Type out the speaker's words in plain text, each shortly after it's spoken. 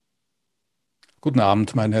Guten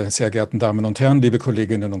Abend, meine sehr geehrten Damen und Herren, liebe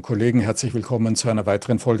Kolleginnen und Kollegen. Herzlich willkommen zu einer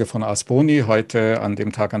weiteren Folge von Ars Boni. Heute, an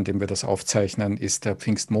dem Tag, an dem wir das aufzeichnen, ist der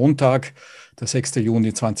Pfingstmontag, der 6.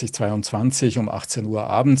 Juni 2022 um 18 Uhr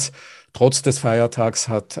abends. Trotz des Feiertags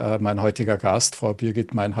hat mein heutiger Gast, Frau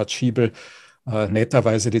Birgit Meinhardt-Schiebel,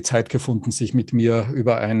 netterweise die Zeit gefunden, sich mit mir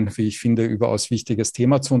über ein, wie ich finde, überaus wichtiges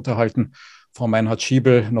Thema zu unterhalten. Frau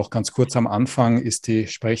Meinhardt-Schiebel, noch ganz kurz am Anfang, ist die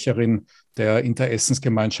Sprecherin der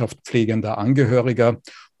Interessensgemeinschaft pflegender Angehöriger.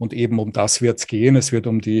 Und eben um das wird es gehen. Es wird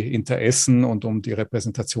um die Interessen und um die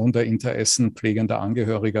Repräsentation der Interessen pflegender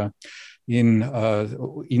Angehöriger in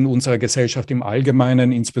unserer Gesellschaft im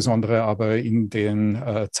Allgemeinen, insbesondere aber in den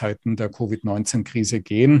Zeiten der Covid-19-Krise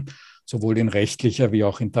gehen, sowohl in rechtlicher wie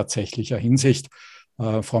auch in tatsächlicher Hinsicht.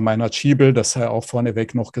 Frau Meinhardt-Schiebel, das sei auch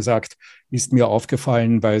vorneweg noch gesagt, ist mir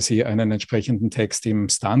aufgefallen, weil sie einen entsprechenden Text im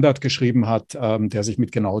Standard geschrieben hat, der sich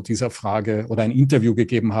mit genau dieser Frage oder ein Interview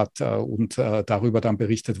gegeben hat und darüber dann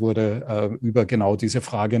berichtet wurde, über genau diese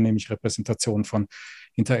Frage, nämlich Repräsentation von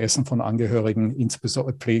Interessen von Angehörigen,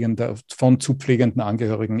 insbesondere zu pflegenden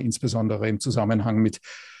Angehörigen, insbesondere im Zusammenhang mit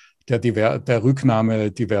der Rücknahme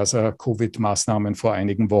diverser Covid-Maßnahmen vor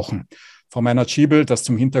einigen Wochen. Frau Meinhardt-Schiebel, das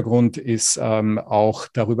zum Hintergrund, ist auch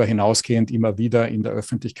darüber hinausgehend immer wieder in der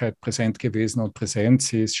Öffentlichkeit präsent gewesen und präsent.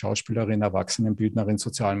 Sie ist Schauspielerin, Erwachsenenbildnerin,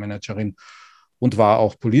 Sozialmanagerin und war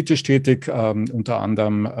auch politisch tätig, unter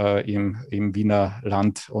anderem im Wiener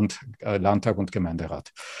Landtag und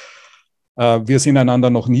Gemeinderat. Wir sind einander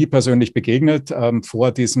noch nie persönlich begegnet.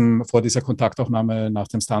 Vor dieser Kontaktaufnahme nach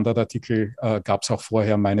dem Standardartikel gab es auch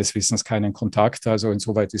vorher meines Wissens keinen Kontakt. Also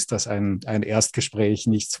insoweit ist das ein Erstgespräch,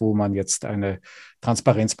 nichts, wo man jetzt eine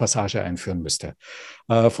Transparenzpassage einführen müsste.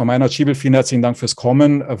 Frau Meinhardt-Schiebel, vielen herzlichen Dank fürs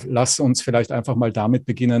Kommen. Lass uns vielleicht einfach mal damit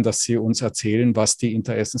beginnen, dass Sie uns erzählen, was die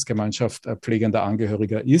Interessensgemeinschaft pflegender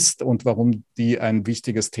Angehöriger ist und warum die ein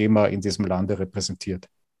wichtiges Thema in diesem Lande repräsentiert.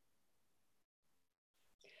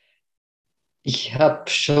 Ich habe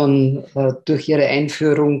schon durch Ihre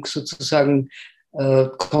Einführung sozusagen,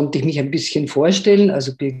 konnte ich mich ein bisschen vorstellen.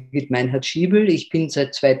 Also Birgit Meinhardt-Schiebel, ich bin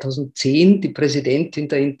seit 2010 die Präsidentin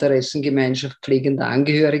der Interessengemeinschaft pflegender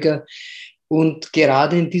Angehöriger. Und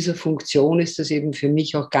gerade in dieser Funktion ist es eben für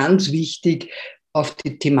mich auch ganz wichtig, auf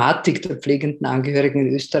die Thematik der pflegenden Angehörigen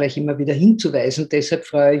in Österreich immer wieder hinzuweisen. Deshalb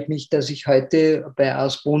freue ich mich, dass ich heute bei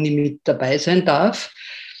Ars Boni mit dabei sein darf.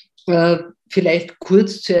 Vielleicht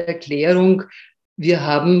kurz zur Erklärung. Wir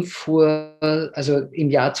haben also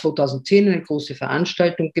im Jahr 2010 eine große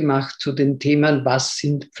Veranstaltung gemacht zu den Themen, was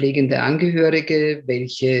sind pflegende Angehörige,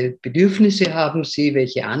 welche Bedürfnisse haben sie,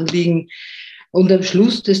 welche Anliegen. Und am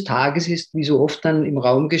Schluss des Tages ist wie so oft dann im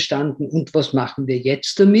Raum gestanden, und was machen wir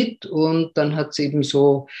jetzt damit? Und dann hat es eben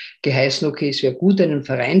so geheißen, okay, es wäre gut, einen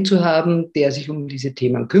Verein zu haben, der sich um diese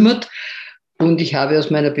Themen kümmert. Und ich habe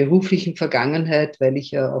aus meiner beruflichen Vergangenheit, weil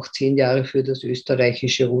ich ja auch 10 Jahre für das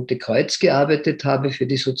österreichische Rote Kreuz gearbeitet habe, für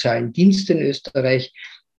die sozialen Dienste in Österreich,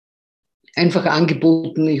 einfach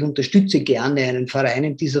angeboten, ich unterstütze gerne einen Verein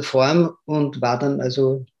in dieser Form und war dann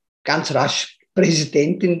also ganz rasch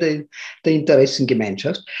Präsidentin der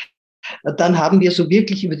Interessengemeinschaft. Dann haben wir so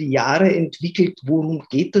wirklich über die Jahre entwickelt, worum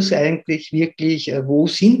geht das eigentlich wirklich, wo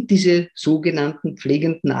sind diese sogenannten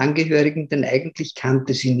pflegenden Angehörigen, denn eigentlich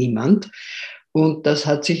kannte sie niemand. Und das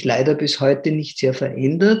hat sich leider bis heute nicht sehr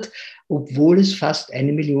verändert, obwohl es fast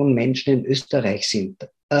 1 Million Menschen in Österreich sind.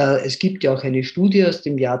 Es gibt ja auch eine Studie aus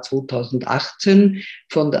dem Jahr 2018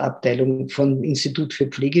 von der Abteilung vom Institut für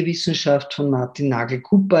Pflegewissenschaft von Martin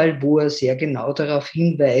Nagel-Kubal, wo er sehr genau darauf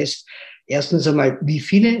hinweist, erstens einmal, wie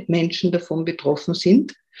viele Menschen davon betroffen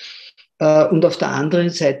sind und auf der anderen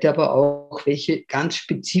Seite aber auch, welche ganz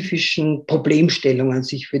spezifischen Problemstellungen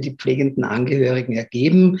sich für die pflegenden Angehörigen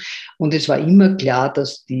ergeben. Und es war immer klar,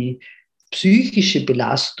 dass die psychische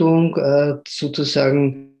Belastung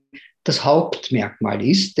sozusagen das Hauptmerkmal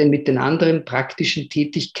ist, denn mit den anderen praktischen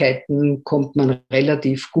Tätigkeiten kommt man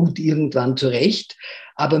relativ gut irgendwann zurecht,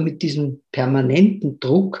 aber mit diesem permanenten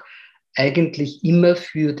Druck eigentlich immer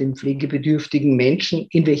für den pflegebedürftigen Menschen,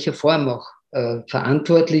 in welcher Form auch,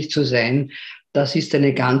 verantwortlich zu sein, das ist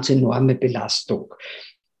eine ganz enorme Belastung.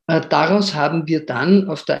 Daraus haben wir dann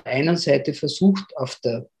auf der einen Seite versucht, auf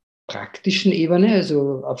der praktischen Ebene,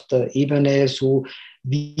 also auf der Ebene so,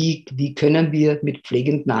 wie können wir mit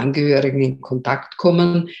pflegenden Angehörigen in Kontakt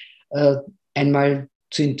kommen, einmal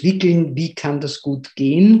zu entwickeln, wie kann das gut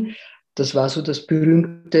gehen. Das war so das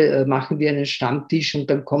berühmte, machen wir einen Stammtisch und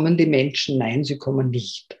dann kommen die Menschen. Nein, sie kommen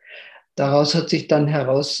nicht. Daraus hat sich dann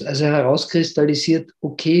herauskristallisiert,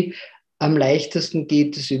 okay, am leichtesten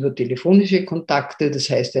geht es über telefonische Kontakte, das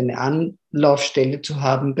heißt eine Anlaufstelle zu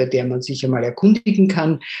haben, bei der man sich einmal erkundigen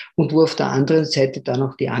kann und wo auf der anderen Seite dann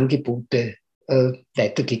auch die Angebote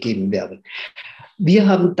weitergegeben werden. Wir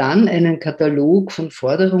haben dann einen Katalog von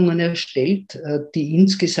Forderungen erstellt, die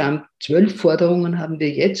insgesamt 12 Forderungen haben wir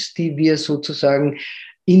jetzt, die wir sozusagen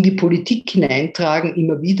in die Politik hineintragen,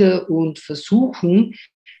 immer wieder und versuchen,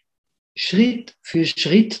 Schritt für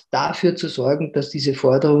Schritt dafür zu sorgen, dass diese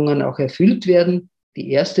Forderungen auch erfüllt werden.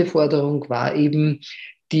 Die erste Forderung war eben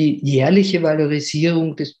die jährliche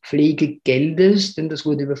Valorisierung des Pflegegeldes, denn das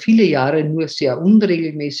wurde über viele Jahre nur sehr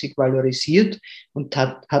unregelmäßig valorisiert und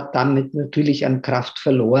hat damit natürlich an Kraft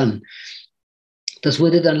verloren. Das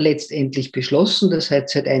wurde dann letztendlich beschlossen. Das heißt,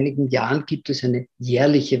 seit einigen Jahren gibt es eine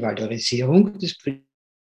jährliche Valorisierung des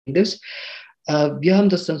Pflegegeldes. Wir haben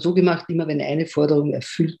das dann so gemacht, immer wenn eine Forderung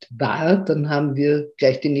erfüllt war, dann haben wir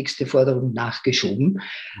gleich die nächste Forderung nachgeschoben.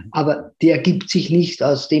 Aber die ergibt sich nicht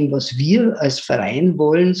aus dem, was wir als Verein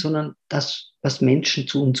wollen, sondern das, was Menschen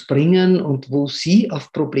zu uns bringen und wo sie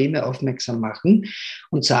auf Probleme aufmerksam machen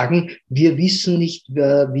und sagen, wir wissen nicht,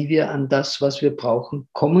 wie wir an das, was wir brauchen,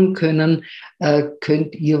 kommen können,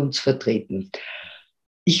 könnt ihr uns vertreten.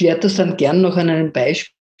 Ich werde das dann gern noch an einem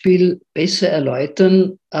Beispiel besser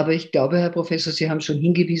erläutern, aber ich glaube, Herr Professor, Sie haben schon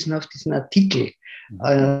hingewiesen auf diesen Artikel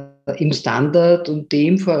im Standard und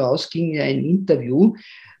dem voraus ging ja ein Interview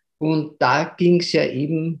und da ging es ja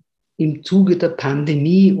eben im Zuge der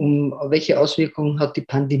Pandemie um, welche Auswirkungen hat die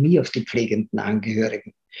Pandemie auf die pflegenden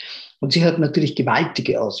Angehörigen. Und sie hat natürlich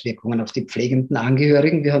gewaltige Auswirkungen auf die pflegenden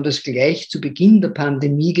Angehörigen. Wir haben das gleich zu Beginn der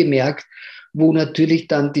Pandemie gemerkt, wo natürlich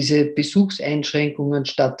dann diese Besuchseinschränkungen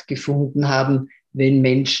stattgefunden haben, wenn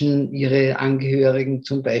Menschen ihre Angehörigen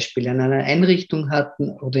zum Beispiel in einer Einrichtung hatten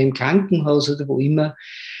oder im Krankenhaus oder wo immer.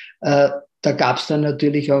 Da gab es dann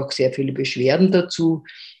natürlich auch sehr viele Beschwerden dazu.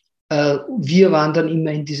 Wir waren dann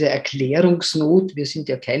immer in dieser Erklärungsnot, wir sind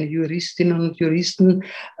ja keine Juristinnen und Juristen,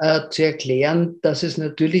 zu erklären, dass es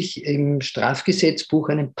natürlich im Strafgesetzbuch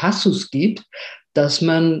einen Passus gibt, dass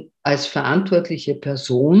man als verantwortliche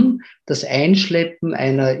Person das Einschleppen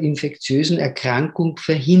einer infektiösen Erkrankung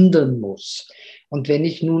verhindern muss. Und wenn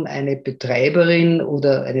ich nun eine Betreiberin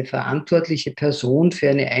oder eine verantwortliche Person für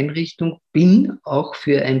eine Einrichtung bin, auch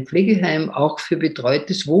für ein Pflegeheim, auch für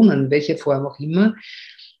betreutes Wohnen, welche Form auch immer,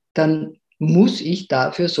 dann muss ich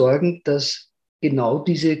dafür sorgen, dass genau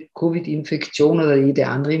diese Covid-Infektion oder jede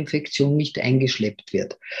andere Infektion nicht eingeschleppt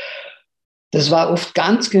wird. Das war oft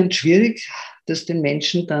ganz, ganz schwierig, das den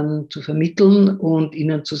Menschen dann zu vermitteln und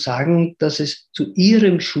ihnen zu sagen, dass es zu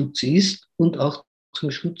ihrem Schutz ist und auch zum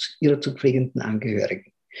Schutz ihrer zu pflegenden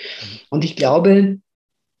Angehörigen. Und ich glaube,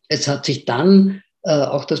 es hat sich dann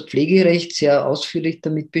auch das Pflegerecht sehr ausführlich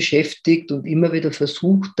damit beschäftigt und immer wieder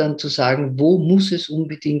versucht dann zu sagen, wo muss es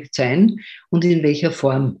unbedingt sein und in welcher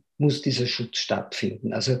Form muss dieser Schutz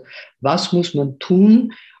stattfinden. Also was muss man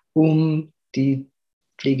tun, um die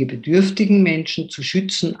pflegebedürftigen Menschen zu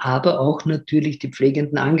schützen, aber auch natürlich die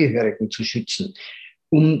pflegenden Angehörigen zu schützen,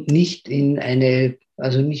 um nicht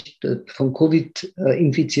nicht von Covid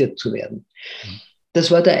infiziert zu werden. Das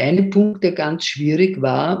war der eine Punkt, der ganz schwierig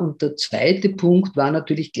war. Und der zweite Punkt war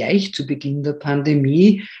natürlich gleich zu Beginn der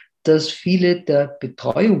Pandemie, dass viele der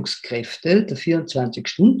Betreuungskräfte, der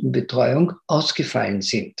 24-Stunden-Betreuung, ausgefallen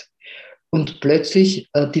sind. Und plötzlich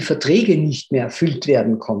die Verträge nicht mehr erfüllt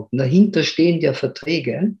werden konnten. Dahinter stehen ja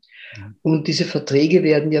Verträge. Und diese Verträge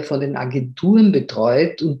werden ja von den Agenturen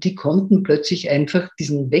betreut und die konnten plötzlich einfach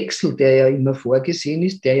diesen Wechsel, der ja immer vorgesehen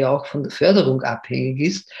ist, der ja auch von der Förderung abhängig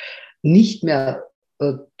ist, nicht mehr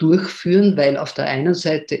durchführen, weil auf der einen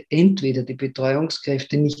Seite entweder die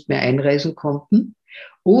Betreuungskräfte nicht mehr einreisen konnten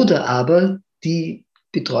oder aber die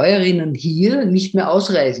Betreuerinnen hier nicht mehr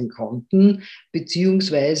ausreisen konnten,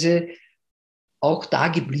 beziehungsweise auch da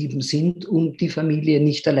geblieben sind, um die Familie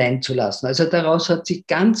nicht allein zu lassen. Also daraus hat sich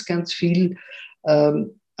ganz, ganz viel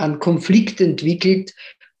an Konflikt entwickelt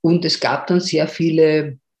und es gab dann sehr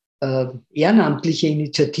viele ehrenamtliche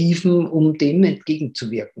Initiativen, um dem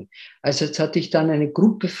entgegenzuwirken. Also jetzt hatte ich dann eine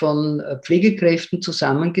Gruppe von Pflegekräften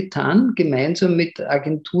zusammengetan, gemeinsam mit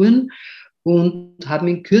Agenturen und haben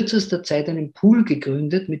in kürzester Zeit einen Pool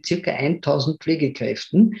gegründet mit circa 1000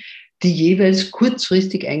 Pflegekräften, die jeweils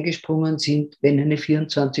kurzfristig eingesprungen sind, wenn eine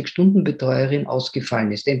 24-Stunden-Betreuerin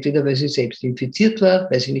ausgefallen ist. Entweder weil sie selbst infiziert war,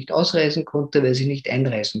 weil sie nicht ausreisen konnte, weil sie nicht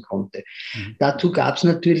einreisen konnte. Dazu gab es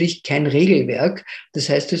natürlich kein Regelwerk. Das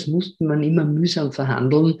heißt, das musste man immer mühsam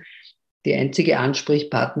verhandeln. Die einzige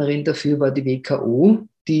Ansprechpartnerin dafür war die WKO,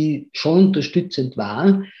 die schon unterstützend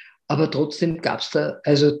war. Aber trotzdem gab es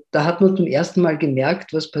da hat man zum ersten Mal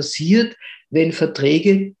gemerkt, was passiert, wenn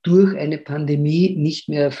Verträge durch eine Pandemie nicht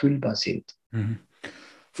mehr erfüllbar sind.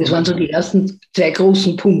 Das waren so die ersten zwei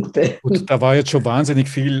großen Punkte. Gut, da war jetzt schon wahnsinnig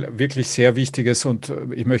viel wirklich sehr Wichtiges und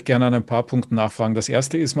ich möchte gerne an ein paar Punkten nachfragen. Das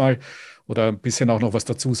erste ist mal, oder ein bisschen auch noch was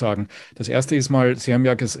dazu sagen. Das erste ist mal, Sie haben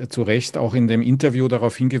ja zu Recht auch in dem Interview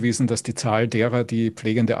darauf hingewiesen, dass die Zahl derer, die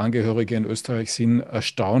pflegende Angehörige in Österreich sind,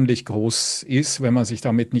 erstaunlich groß ist. Wenn man sich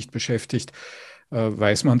damit nicht beschäftigt,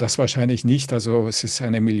 weiß man das wahrscheinlich nicht. Also es ist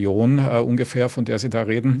 1 Million ungefähr, von der Sie da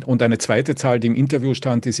reden. Und eine zweite Zahl, die im Interview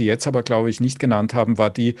stand, die Sie jetzt aber, glaube ich, nicht genannt haben, war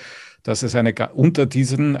die, dass es unter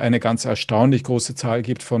diesen eine ganz erstaunlich große Zahl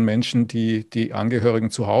gibt von Menschen, die die Angehörigen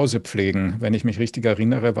zu Hause pflegen. Wenn ich mich richtig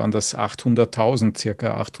erinnere, waren das 800.000,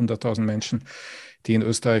 circa 800.000 Menschen, die in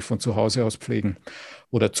Österreich von zu Hause aus pflegen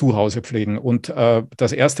oder zu Hause pflegen. Und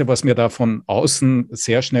das Erste, was mir da von außen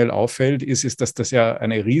sehr schnell auffällt, ist, dass das ja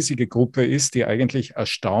eine riesige Gruppe ist, die eigentlich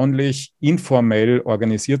erstaunlich informell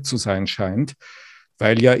organisiert zu sein scheint,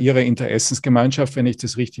 weil ja ihre Interessensgemeinschaft, wenn ich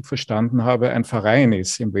das richtig verstanden habe, ein Verein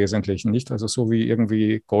ist im Wesentlichen, nicht? Also so wie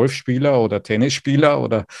irgendwie Golfspieler oder Tennisspieler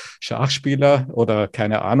oder Schachspieler oder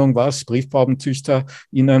keine Ahnung was,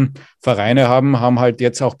 BriefbaumenzüchterInnen Vereine haben halt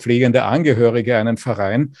jetzt auch pflegende Angehörige einen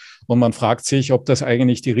Verein. Und man fragt sich, ob das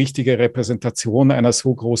eigentlich die richtige Repräsentation einer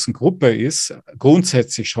so großen Gruppe ist,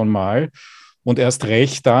 grundsätzlich schon mal. Und erst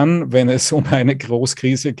recht dann, wenn es um eine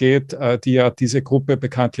Großkrise geht, die ja diese Gruppe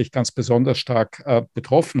bekanntlich ganz besonders stark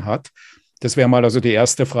betroffen hat. Das wäre mal also die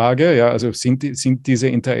erste Frage. Ja, also sind diese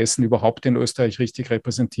Interessen überhaupt in Österreich richtig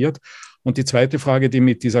repräsentiert? Und die zweite Frage, die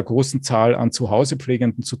mit dieser großen Zahl an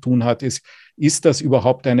Zuhausepflegenden zu tun hat, ist das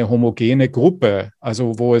überhaupt eine homogene Gruppe,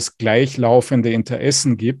 also wo es gleichlaufende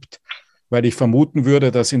Interessen gibt? Weil ich vermuten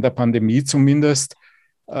würde, dass in der Pandemie zumindest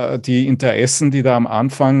die Interessen, die da am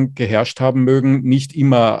Anfang geherrscht haben mögen, nicht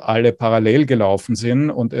immer alle parallel gelaufen sind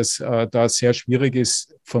und es da sehr schwierig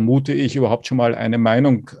ist, vermute ich, überhaupt schon mal eine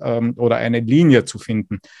Meinung oder eine Linie zu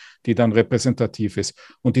finden, die dann repräsentativ ist.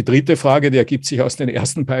 Und die dritte Frage, die ergibt sich aus den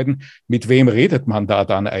ersten beiden, mit wem redet man da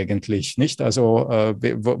dann eigentlich, nicht? Also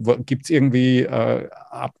gibt es irgendwie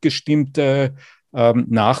abgestimmte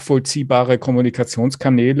nachvollziehbare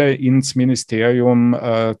Kommunikationskanäle ins Ministerium,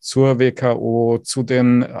 zur WKO, zu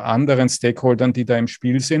den anderen Stakeholdern, die da im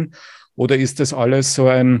Spiel sind? Oder ist das alles so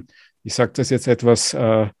ein, ich sage das jetzt etwas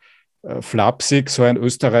flapsig, so ein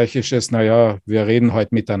österreichisches, naja, wir reden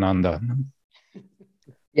heute miteinander?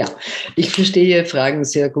 Ja, ich verstehe Ihre Fragen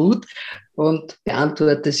sehr gut und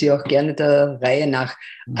beantworte sie auch gerne der Reihe nach.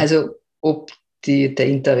 Also ob die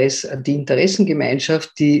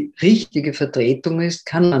Interessengemeinschaft die richtige Vertretung ist,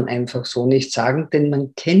 kann man einfach so nicht sagen, denn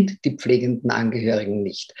man kennt die pflegenden Angehörigen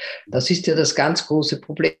nicht. Das ist ja das ganz große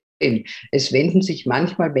Problem. Es wenden sich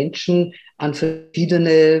manchmal Menschen an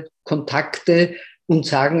verschiedene Kontakte und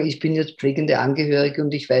sagen, ich bin jetzt pflegende Angehörige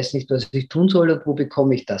und ich weiß nicht, was ich tun soll und wo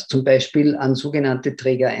bekomme ich das? Zum Beispiel an sogenannte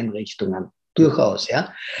Trägereinrichtungen. Durchaus,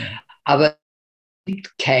 ja. Aber es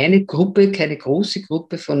gibt keine Gruppe, keine große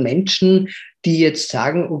Gruppe von Menschen, die jetzt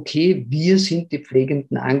sagen, okay, wir sind die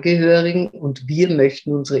pflegenden Angehörigen und wir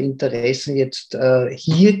möchten unsere Interessen jetzt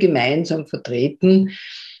hier gemeinsam vertreten.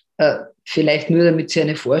 Vielleicht nur, damit Sie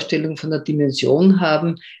eine Vorstellung von der Dimension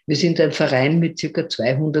haben. Wir sind ein Verein mit ca.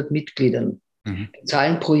 200 Mitgliedern. Wir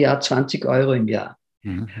zahlen pro Jahr 20 Euro im Jahr.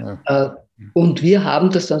 Und wir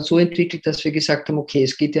haben das dann so entwickelt, dass wir gesagt haben, okay,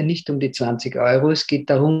 es geht ja nicht um die 20 Euro, es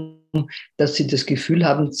geht darum, dass Sie das Gefühl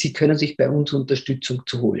haben, Sie können sich bei uns Unterstützung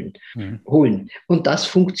holen. Und das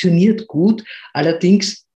funktioniert gut.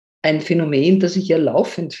 Allerdings ein Phänomen, das ich ja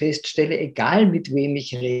laufend feststelle, egal mit wem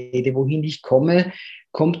ich rede, wohin ich komme,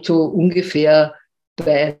 kommt so ungefähr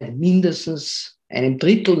bei mindestens einem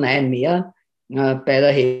Drittel, nein mehr, bei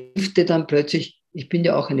der Hälfte dann plötzlich, ich bin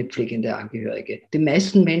ja auch eine pflegende Angehörige. Die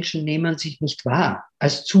meisten Menschen nehmen sich nicht wahr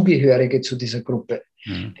als Zugehörige zu dieser Gruppe.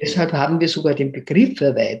 Deshalb haben wir sogar den Begriff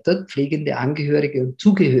erweitert, pflegende Angehörige und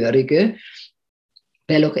Zugehörige,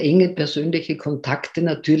 weil auch enge persönliche Kontakte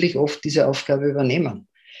natürlich oft diese Aufgabe übernehmen.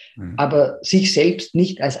 Aber sich selbst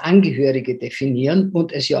nicht als Angehörige definieren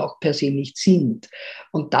und es ja auch per se nicht sind.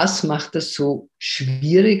 Und das macht es so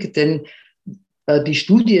schwierig, denn die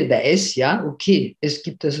Studie weiß, ja, okay, es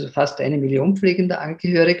gibt also fast 1 Million pflegender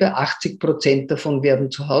Angehörige, 80% davon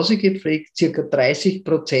werden zu Hause gepflegt, circa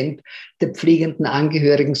 30% der pflegenden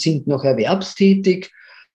Angehörigen sind noch erwerbstätig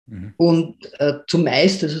und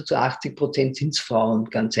zumeist, also zu 80% sind es Frauen,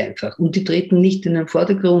 ganz einfach. Und die treten nicht in den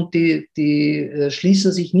Vordergrund, die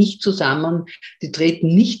schließen sich nicht zusammen, die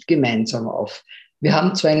treten nicht gemeinsam auf. Wir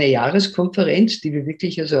haben zwar eine Jahreskonferenz, die wir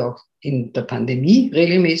wirklich also auch in der Pandemie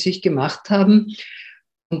regelmäßig gemacht haben.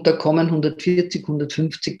 Und da kommen 140,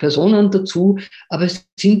 150 Personen dazu. Aber es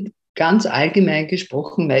sind ganz allgemein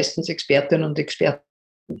gesprochen meistens Expertinnen und Experten,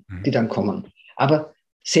 die dann kommen. Aber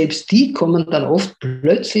selbst die kommen dann oft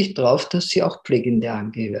plötzlich drauf, dass sie auch pflegende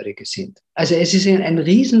Angehörige sind. Also es ist ein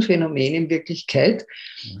Riesenphänomen in Wirklichkeit,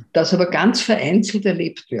 das aber ganz vereinzelt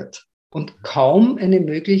erlebt wird und kaum eine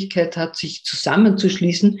Möglichkeit hat, sich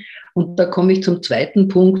zusammenzuschließen. Und da komme ich zum zweiten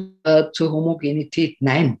Punkt, zur Homogenität.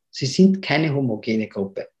 Nein, sie sind keine homogene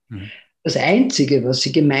Gruppe. Mhm. Das Einzige, was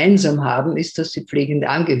sie gemeinsam haben, ist, dass sie pflegende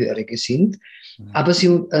Angehörige sind. Mhm. Aber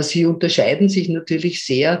sie unterscheiden sich natürlich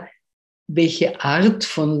sehr, welche Art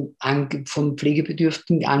von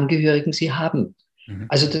pflegebedürftigen Angehörigen sie haben.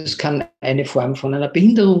 Also das kann eine Form von einer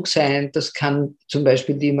Behinderung sein, das kann zum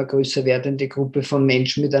Beispiel die immer größer werdende Gruppe von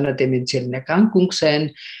Menschen mit einer dementiellen Erkrankung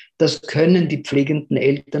sein, das können die pflegenden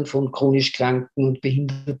Eltern von chronisch kranken und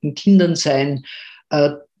behinderten Kindern sein.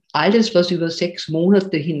 Alles, was über 6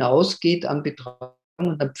 Monate hinausgeht an Betreuung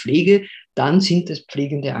und an Pflege, dann sind es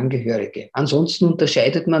pflegende Angehörige. Ansonsten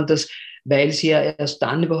unterscheidet man das, weil sie ja erst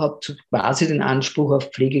dann überhaupt quasi den Anspruch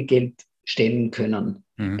auf Pflegegeld stellen können.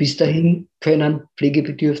 Mhm. Bis dahin können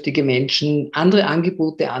pflegebedürftige Menschen andere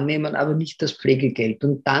Angebote annehmen, aber nicht das Pflegegeld.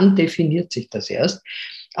 Und dann definiert sich das erst.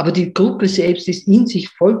 Aber die Gruppe selbst ist in sich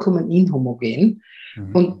vollkommen inhomogen.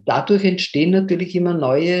 Mhm. Und dadurch entstehen natürlich immer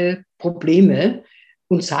neue Probleme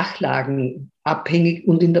und Sachlagen abhängig.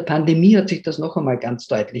 Und in der Pandemie hat sich das noch einmal ganz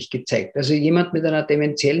deutlich gezeigt. Also jemand mit einer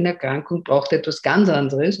dementiellen Erkrankung braucht etwas ganz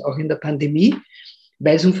anderes, auch in der Pandemie,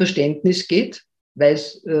 weil es um Verständnis geht, weil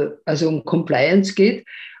es also um Compliance geht.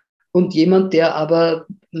 Und jemand, der aber,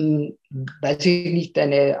 weiß ich nicht,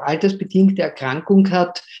 eine altersbedingte Erkrankung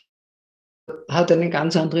hat einen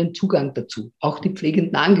ganz anderen Zugang dazu. Auch die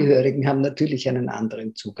pflegenden Angehörigen haben natürlich einen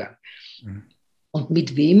anderen Zugang. Mhm. Und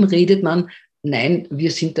mit wem redet man? Nein,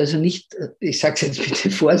 wir sind also nicht, ich sage es jetzt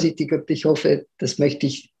bitte vorsichtig und ich hoffe, das möchte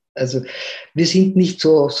ich, also wir sind nicht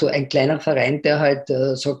so ein kleiner Verein, der halt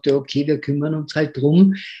sagt, ja, okay, wir kümmern uns halt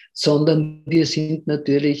drum, sondern wir sind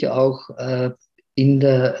natürlich auch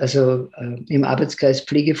im Arbeitskreis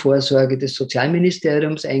Pflegevorsorge des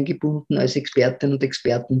Sozialministeriums eingebunden als Expertinnen und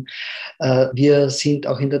Experten. Wir sind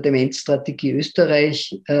auch in der Demenzstrategie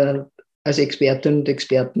Österreich als Expertinnen und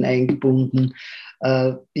Experten eingebunden.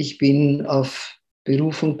 Ich bin auf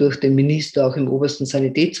Berufung durch den Minister auch im obersten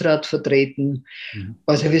Sanitätsrat vertreten. Mhm.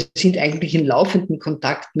 Also wir sind eigentlich in laufendem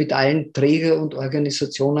Kontakt mit allen Trägern und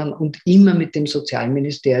Organisationen und immer mit dem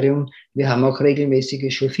Sozialministerium. Wir haben auch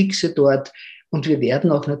regelmäßige Schulfixe dort. Und wir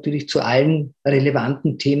werden auch natürlich zu allen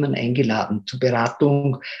relevanten Themen eingeladen, zur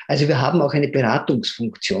Beratung. Also wir haben auch eine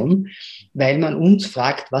Beratungsfunktion, weil man uns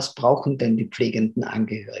fragt, was brauchen denn die pflegenden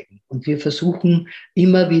Angehörigen? Und wir versuchen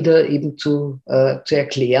immer wieder eben zu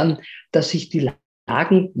erklären, dass sich die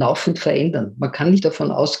Lagen laufend verändern. Man kann nicht davon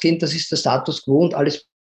ausgehen, das ist der Status quo und alles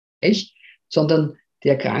gleich, sondern die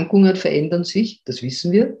Erkrankungen verändern sich, das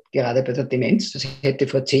wissen wir, gerade bei der Demenz. Das hätte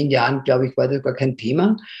vor 10 Jahren, glaube ich, war das gar kein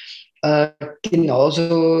Thema.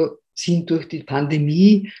 Genauso sind durch die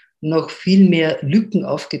Pandemie noch viel mehr Lücken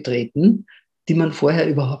aufgetreten, die man vorher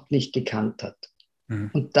überhaupt nicht gekannt hat. Mhm.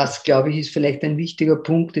 Und das, glaube ich, ist vielleicht ein wichtiger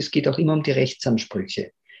Punkt. Es geht auch immer um die Rechtsansprüche.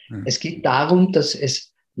 Mhm. Es geht darum, dass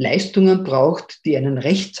es Leistungen braucht, die einen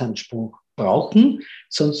Rechtsanspruch brauchen,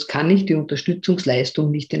 sonst kann ich die Unterstützungsleistung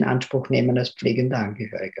nicht in Anspruch nehmen als pflegender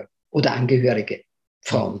Angehöriger oder Angehörige,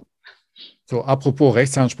 Frauen. So, apropos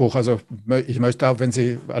Rechtsanspruch, also ich möchte auch, wenn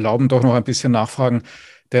Sie erlauben, doch noch ein bisschen nachfragen,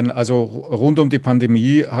 denn also rund um die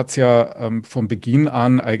Pandemie hat es ja von Beginn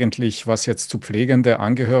an eigentlich, was jetzt zu pflegende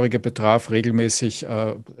Angehörige betraf, regelmäßig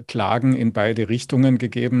Klagen in beide Richtungen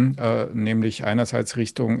gegeben, nämlich einerseits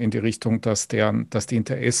in die Richtung, dass die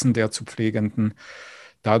Interessen der zu Pflegenden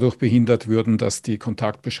dadurch behindert würden, dass die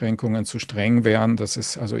Kontaktbeschränkungen zu streng wären, dass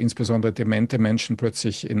es also insbesondere demente Menschen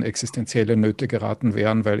plötzlich in existenzielle Nöte geraten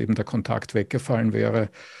wären, weil eben der Kontakt weggefallen wäre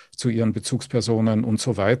zu ihren Bezugspersonen und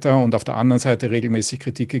so weiter. Und auf der anderen Seite regelmäßig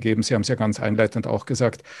Kritik gegeben. Sie haben es ja ganz einleitend auch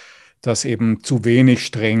gesagt, dass eben zu wenig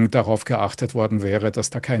streng darauf geachtet worden wäre,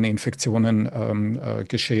 dass da keine Infektionen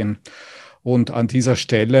geschehen. Und an dieser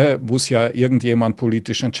Stelle muss ja irgendjemand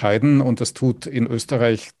politisch entscheiden. Und das tut in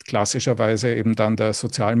Österreich klassischerweise eben dann der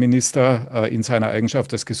Sozialminister in seiner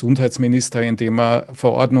Eigenschaft als Gesundheitsminister, indem er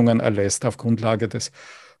Verordnungen erlässt auf Grundlage des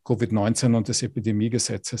Covid-19 und des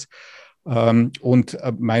Epidemiegesetzes. Und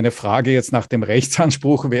meine Frage jetzt nach dem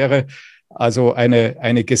Rechtsanspruch wäre, also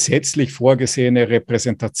eine gesetzlich vorgesehene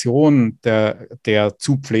Repräsentation der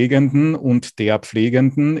zu Pflegenden und der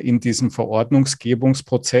Pflegenden in diesem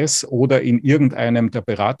Verordnungsgebungsprozess oder in irgendeinem der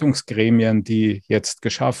Beratungsgremien, die jetzt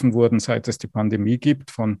geschaffen wurden, seit es die Pandemie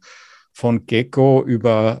gibt, von GECKO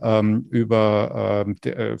über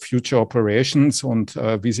Future Operations und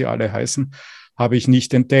wie sie alle heißen. habe ich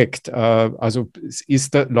nicht entdeckt. Also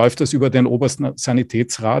läuft das über den obersten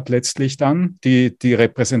Sanitätsrat letztlich dann, die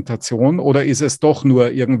Repräsentation, oder ist es doch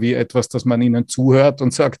nur irgendwie etwas, dass man ihnen zuhört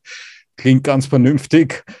und sagt, klingt ganz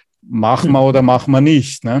vernünftig, machen wir oder machen wir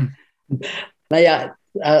nicht, ne? Naja,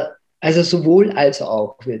 also sowohl als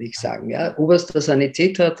auch, würde ich sagen. Ja. Oberster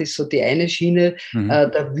Sanitätsrat ist so die eine Schiene. Mhm.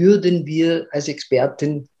 Da würden wir als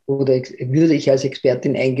Expertin oder würde ich als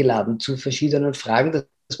Expertin eingeladen zu verschiedenen Fragen.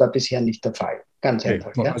 Das war bisher nicht der Fall. Ganz Okay.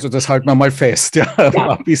 einfach. Ja, Also das halten wir mal fest, ja, ja,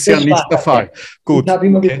 war bisher das nicht war der halt, ja. Fall. Ich Gut, habe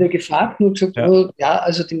immer okay. wieder gefragt und gesagt, Ja, oh, ja,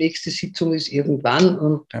 also die nächste Sitzung ist irgendwann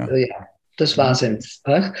und ja. ja, das war Mhm. es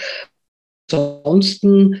einfach.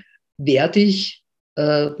 Ansonsten werde ich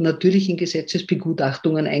natürlich in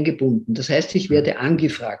Gesetzesbegutachtungen eingebunden. Das heißt, ich Mhm. werde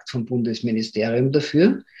angefragt vom Bundesministerium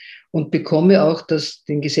dafür und bekomme auch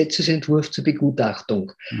den Gesetzesentwurf zur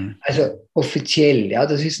Begutachtung. Mhm. Also offiziell, ja,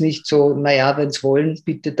 das ist nicht so, naja, wenn Sie wollen,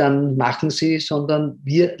 bitte dann machen Sie, sondern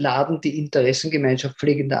wir laden die Interessengemeinschaft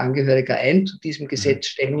pflegender Angehöriger ein, zu diesem Mhm. Gesetz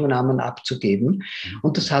Stellungnahmen abzugeben. Mhm.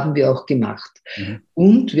 Und das haben wir auch gemacht. Mhm.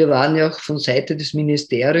 Und wir waren ja auch von Seite des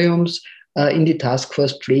Ministeriums in die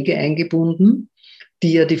Taskforce Pflege eingebunden,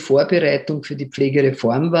 die ja die Vorbereitung für die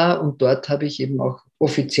Pflegereform war. Und dort habe ich eben auch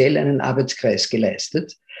offiziell einen Arbeitskreis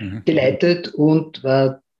Mhm. geleitet. Und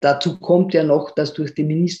dazu kommt ja noch, dass durch den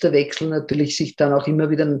Ministerwechsel natürlich sich dann auch immer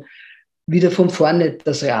wieder von vorne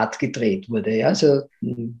das Rad gedreht wurde. Ja, also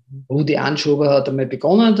Rudi Anschober hat einmal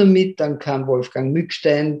begonnen damit, dann kam Wolfgang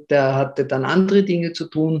Mückstein, der hatte dann andere Dinge zu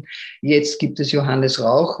tun. Jetzt gibt es Johannes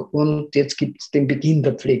Rauch und jetzt gibt es den Beginn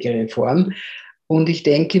der Pflegereform. Und ich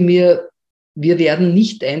denke mir, wir werden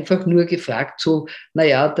nicht einfach nur gefragt, so,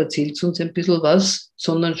 naja, da erzählt uns ein bisschen was,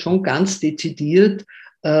 sondern schon ganz dezidiert,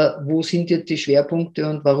 wo sind jetzt die Schwerpunkte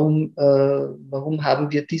und warum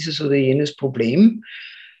haben wir dieses oder jenes Problem.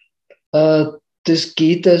 Äh, Das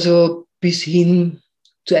geht also bis hin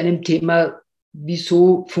zu einem Thema,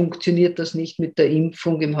 wieso funktioniert das nicht mit der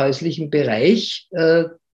Impfung im häuslichen Bereich?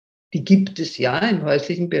 Die gibt es ja im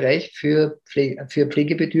häuslichen Bereich für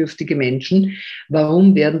pflegebedürftige Menschen.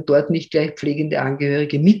 Warum werden dort nicht gleich pflegende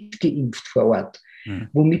Angehörige mitgeimpft vor Ort? Mhm.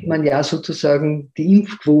 Womit man ja sozusagen die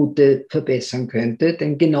Impfquote verbessern könnte.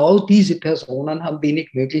 Denn genau diese Personen haben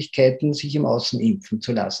wenig Möglichkeiten, sich im Außen impfen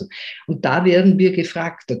zu lassen. Und da werden wir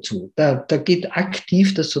gefragt dazu. Da geht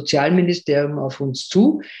aktiv das Sozialministerium auf uns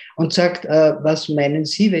zu und sagt, was meinen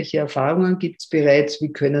Sie, welche Erfahrungen gibt es bereits,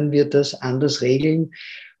 wie können wir das anders regeln?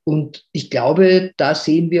 Und ich glaube, da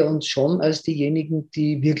sehen wir uns schon als diejenigen,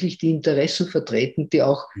 die wirklich die Interessen vertreten, die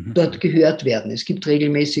auch Mhm. dort gehört werden. Es gibt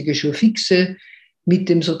regelmäßige Schurfixe mit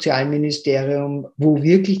dem Sozialministerium, wo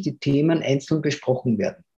wirklich die Themen einzeln besprochen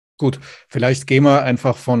werden. Gut, vielleicht gehen wir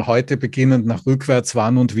einfach von heute beginnend nach rückwärts,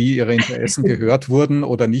 wann und wie Ihre Interessen gehört wurden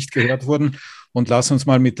oder nicht gehört wurden. Und lass uns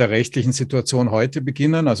mal mit der rechtlichen Situation heute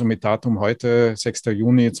beginnen. Also mit Datum heute, 6.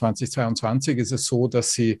 Juni 2022, ist es so,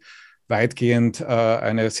 dass Sie weitgehend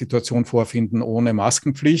eine Situation vorfinden ohne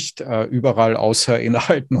Maskenpflicht, überall außer in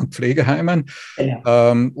Alten- und Pflegeheimen.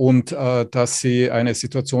 Genau. Und dass Sie eine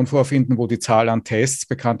Situation vorfinden, wo die Zahl an Tests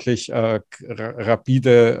bekanntlich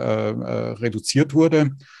rapide reduziert wurde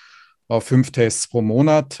auf 5 Tests pro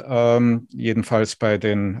Monat, jedenfalls bei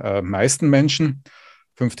den meisten Menschen.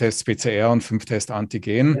 5 Tests PCR und 5 Tests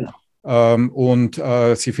Antigen. Genau. Und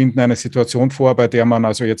Sie finden eine Situation vor, bei der man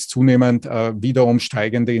also jetzt zunehmend wiederum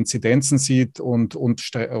steigende Inzidenzen sieht und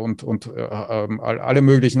alle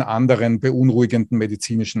möglichen anderen beunruhigenden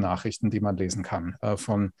medizinischen Nachrichten, die man lesen kann,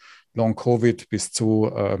 von Long-Covid bis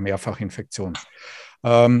zu Mehrfachinfektion.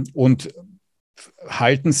 Und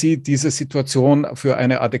halten Sie diese Situation für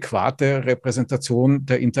eine adäquate Repräsentation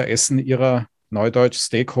der Interessen Ihrer Neudeutsch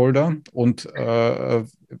Stakeholder? Und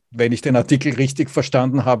wenn ich den Artikel richtig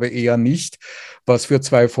verstanden habe, eher nicht, was für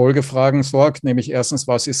 2 Folgefragen sorgt, nämlich erstens,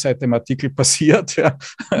 was ist seit dem Artikel passiert? Ja?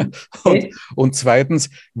 Okay. Und zweitens,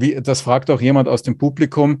 das fragt auch jemand aus dem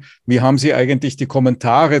Publikum, wie haben Sie eigentlich die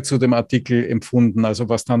Kommentare zu dem Artikel empfunden, also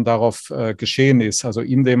was dann darauf geschehen ist, also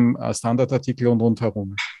in dem Standardartikel und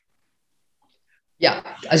rundherum? Ja,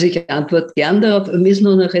 also ich antworte gern darauf. Mir ist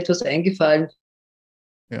nur noch etwas eingefallen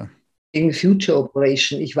Ja, wegen Future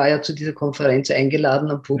Operation. Ich war ja zu dieser Konferenz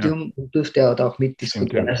eingeladen am ja, Podium und durfte auch stimmt, ja.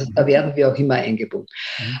 mitdiskutieren. Also da werden wir auch immer eingebunden.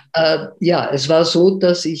 Mhm. Ja, es war so,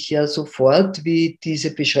 dass ich ja sofort, wie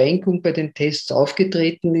diese Beschränkung bei den Tests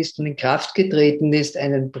aufgetreten ist und in Kraft getreten ist,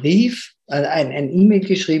 einen Brief, ein E-Mail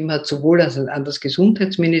geschrieben hat, sowohl an das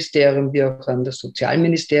Gesundheitsministerium wie auch an das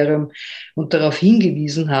Sozialministerium und darauf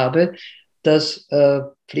hingewiesen habe, dass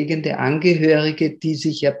pflegende Angehörige, die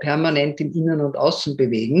sich ja permanent im Innen und Außen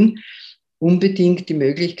bewegen, unbedingt die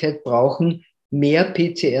Möglichkeit brauchen, mehr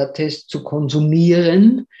PCR-Tests zu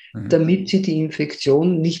konsumieren, Mhm. damit sie die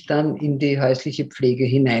Infektion nicht dann in die häusliche Pflege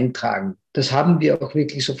hineintragen. Das haben wir auch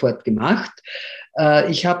wirklich sofort gemacht.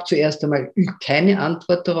 Ich habe zuerst einmal keine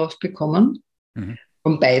Antwort darauf bekommen, Mhm.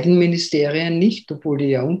 von beiden Ministerien nicht, obwohl die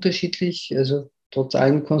ja unterschiedlich, also trotz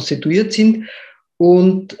allem konstituiert sind.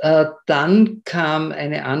 Und dann kam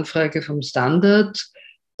eine Anfrage vom Standard,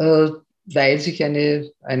 weil sich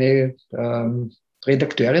eine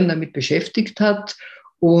Redakteurin damit beschäftigt hat.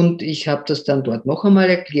 Und ich habe das dann dort noch einmal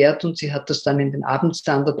erklärt und sie hat das dann in den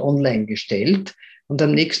Abendstandard online gestellt. Und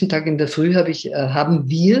am nächsten Tag in der Früh haben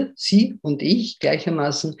wir, Sie und ich,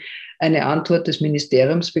 gleichermaßen eine Antwort des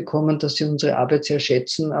Ministeriums bekommen, dass sie unsere Arbeit sehr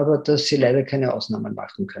schätzen, aber dass sie leider keine Ausnahmen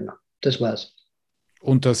machen können. Das war's.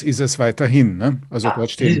 Und das ist es weiterhin, ne? Also Ja, dort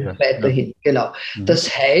das stehen ist wir. Ja. weiterhin, genau. Mhm.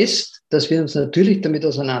 Das heißt, dass wir uns natürlich damit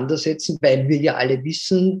auseinandersetzen, weil wir ja alle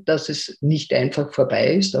wissen, dass es nicht einfach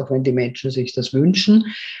vorbei ist, auch wenn die Menschen sich das wünschen,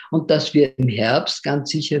 und dass wir im Herbst ganz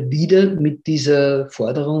sicher wieder mit dieser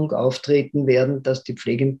Forderung auftreten werden, dass die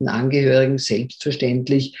pflegenden Angehörigen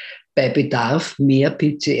selbstverständlich bei Bedarf mehr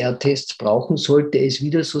PCR-Tests brauchen, sollte es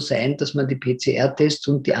wieder so sein, dass man die PCR-Tests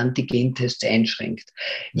und die Antigen-Tests einschränkt.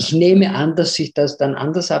 Ja. Ich nehme an, dass sich das dann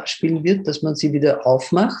anders abspielen wird, dass man sie wieder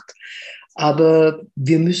aufmacht. Aber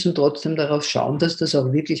wir müssen trotzdem darauf schauen, dass das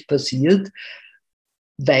auch wirklich passiert,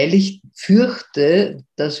 weil ich fürchte,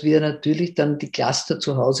 dass wir natürlich dann die Cluster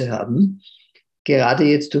zu Hause haben. Gerade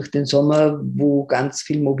jetzt durch den Sommer, wo ganz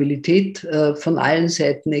viel Mobilität von allen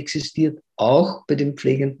Seiten existiert, auch bei den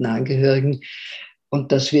pflegenden Angehörigen.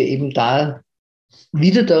 Und dass wir eben da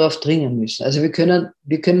wieder darauf dringen müssen. Also wir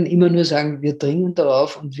können immer nur sagen, wir dringen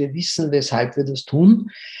darauf und wir wissen, weshalb wir das tun.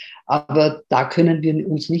 Aber da können wir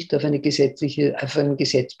uns nicht auf auf ein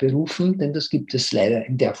Gesetz berufen, denn das gibt es leider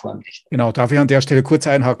in der Form nicht. Genau, darf ich an der Stelle kurz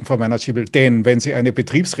einhaken, Frau Meinertz-Schiebel, denn wenn Sie eine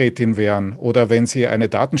Betriebsrätin wären oder wenn Sie eine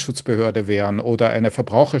Datenschutzbehörde wären oder eine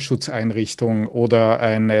Verbraucherschutzeinrichtung oder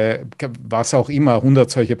eine, was auch immer, 100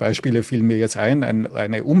 solche Beispiele fielen mir jetzt ein,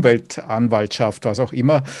 eine Umweltanwaltschaft, was auch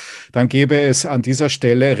immer, dann gäbe es an dieser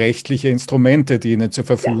Stelle rechtliche Instrumente, die Ihnen zur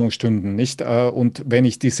Ja. Verfügung stünden, nicht? Und wenn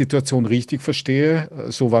ich die Situation richtig verstehe,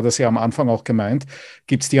 so war das ja am Anfang auch gemeint,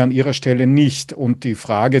 gibt es die an Ihrer Stelle nicht. Und die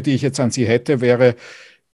Frage, die ich jetzt an Sie hätte, wäre,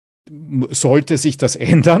 sollte sich das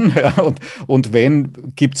ändern? Ja, und wenn,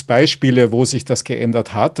 gibt es Beispiele, wo sich das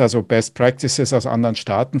geändert hat? Also Best Practices aus anderen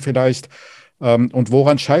Staaten vielleicht? Und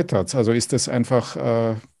woran scheitert es? Also ist das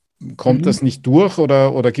einfach, kommt Mhm. das nicht durch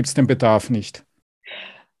oder gibt es den Bedarf nicht?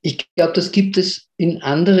 Ich glaube, das gibt es in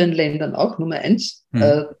anderen Ländern auch, Nummer eins.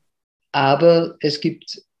 Hm. Aber es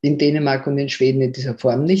gibt in Dänemark und in Schweden in dieser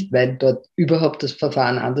Form nicht, weil dort überhaupt das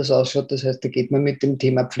Verfahren anders ausschaut. Das heißt, da geht man mit dem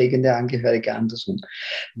Thema pflegende Angehörige anders um.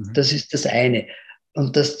 Mhm. Das ist das eine.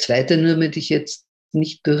 Und das zweite, nur damit ich jetzt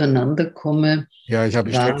nicht durcheinander komme, Ja, ich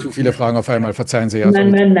stelle war, zu viele Fragen auf einmal, verzeihen Sie. Also, nein,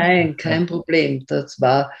 nein, nein, ja. kein Problem. Das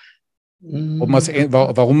war, Ob man's, mm,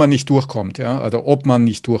 warum man nicht durchkommt, ja, oder ob man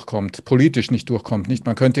nicht durchkommt, politisch nicht durchkommt, nicht.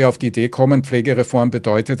 Man könnte ja auf die Idee kommen, Pflegereform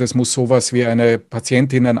bedeutet, es muss sowas wie eine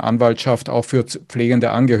Patientinnenanwaltschaft auch für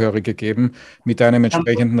pflegende Angehörige geben, mit einem haben Sie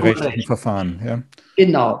entsprechenden voll rechtlichen recht. Verfahren, ja.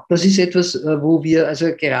 Genau, das ist etwas, wo wir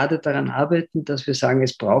also gerade daran arbeiten, dass wir sagen,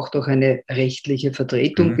 es braucht auch eine rechtliche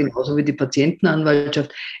Vertretung, Mhm. genauso wie die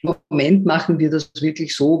Patientenanwaltschaft. Im Moment machen wir das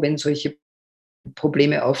wirklich so, wenn solche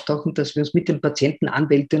Probleme auftauchen, dass wir uns mit den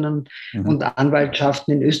Patientenanwältinnen Mhm. und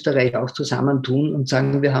Anwaltschaften in Österreich auch zusammentun und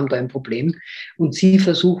sagen, wir haben da ein Problem. Und sie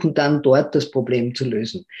versuchen dann dort das Problem zu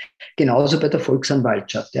lösen. Genauso bei der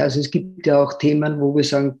Volksanwaltschaft. Ja, also es gibt ja auch Themen, wo wir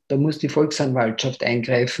sagen, da muss die Volksanwaltschaft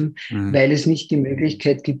eingreifen, Mhm. weil es nicht die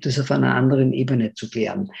Möglichkeit gibt, es auf einer anderen Ebene zu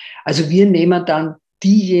klären. Also wir nehmen dann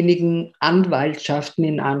diejenigen Anwaltschaften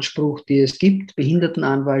in Anspruch, die es gibt,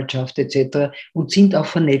 Behindertenanwaltschaft etc., und sind auch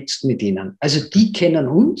vernetzt mit ihnen. Also die kennen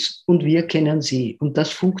uns und wir kennen sie. Und das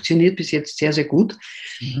funktioniert bis jetzt sehr, sehr gut.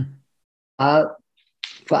 Mhm. Äh,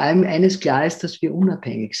 Vor allem eines klar ist, dass wir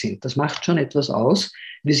unabhängig sind. Das macht schon etwas aus.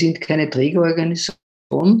 Wir sind keine Trägerorganisation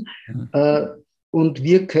Mhm. äh, und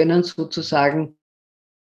wir können sozusagen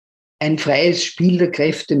ein freies Spiel der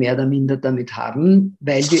Kräfte mehr oder minder damit haben,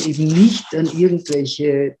 weil wir eben nicht an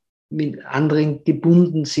irgendwelche mit anderen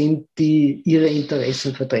gebunden sind, die ihre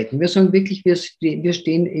Interessen vertreten. Wir sagen wirklich, wir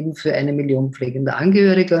stehen eben für 1 Million pflegender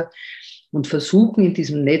Angehöriger und versuchen in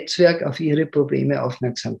diesem Netzwerk auf ihre Probleme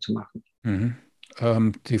aufmerksam zu machen. Mhm.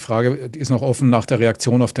 Die Frage ist noch offen nach der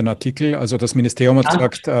Reaktion auf den Artikel. Also das Ministerium hat Ja,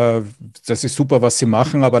 gesagt, das ist super, was Sie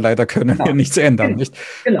machen, aber leider können wir genau. nichts ändern, Genau. nicht?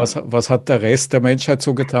 Genau. Was hat der Rest der Menschheit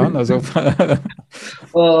so getan? Also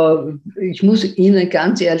Ich muss Ihnen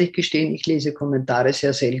ganz ehrlich gestehen, ich lese Kommentare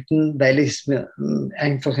sehr selten, weil ich es mir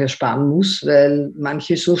einfach ersparen muss, weil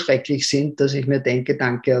manche so schrecklich sind, dass ich mir denke,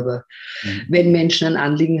 danke, aber wenn Menschen ein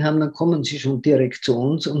Anliegen haben, dann kommen sie schon direkt zu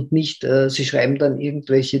uns und nicht, sie schreiben dann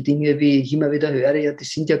irgendwelche Dinge, wie ich immer wieder höre, ja, die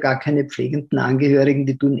sind ja gar keine pflegenden Angehörigen,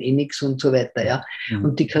 die tun eh nichts und so weiter, ja.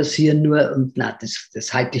 Und die kassieren nur und na,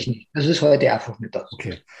 das halte ich nicht. Das ist heute einfach nicht aus.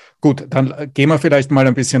 Okay, gut, dann gehen wir vielleicht mal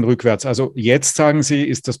ein bisschen rückwärts. Also jetzt sagen Sie,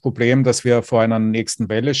 ist das Problem, dass wir vor einer nächsten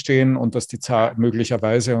Welle stehen und dass die Zahl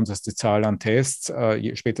möglicherweise und dass die Zahl an Tests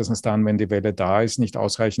spätestens dann, wenn die Welle da ist, nicht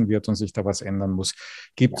ausreichen wird und sich da was ändern muss.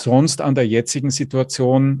 Gibt es sonst an der jetzigen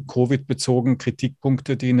Situation Covid-bezogen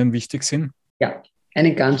Kritikpunkte, die Ihnen wichtig sind? Ja,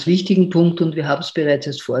 einen ganz wichtigen Punkt und wir haben es bereits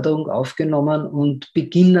als Forderung aufgenommen und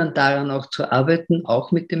beginnen daran auch zu arbeiten,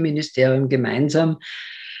 auch mit dem Ministerium gemeinsam.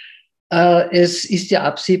 Es ist ja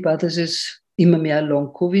absehbar, dass es immer mehr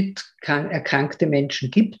Long-Covid erkrankte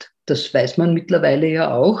Menschen gibt. Das weiß man mittlerweile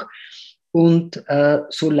ja auch. Und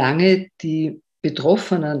solange die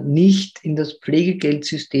Betroffenen nicht in das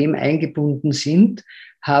Pflegegeldsystem eingebunden sind,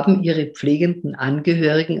 haben ihre pflegenden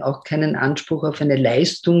Angehörigen auch keinen Anspruch auf eine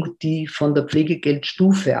Leistung, die von der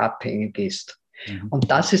Pflegegeldstufe abhängig ist.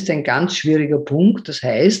 Und das ist ein ganz schwieriger Punkt. Das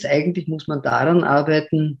heißt, eigentlich muss man daran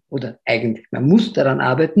arbeiten, oder eigentlich, man muss daran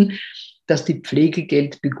arbeiten, dass die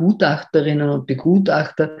Pflegegeldbegutachterinnen und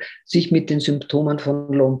Begutachter sich mit den Symptomen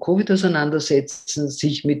von Long-Covid auseinandersetzen,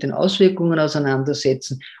 sich mit den Auswirkungen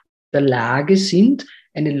auseinandersetzen, in der Lage sind,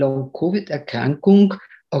 eine Long-Covid-Erkrankung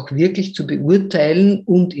auch wirklich zu beurteilen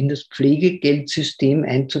und in das Pflegegeldsystem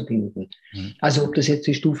einzubinden. Also ob das jetzt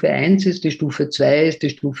die Stufe 1 ist, die Stufe 2 ist, die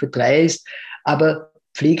Stufe 3 ist, aber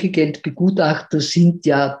Pflegegeldbegutachter sind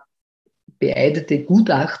ja beeidete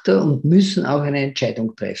Gutachter und müssen auch eine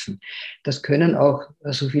Entscheidung treffen. Das können auch,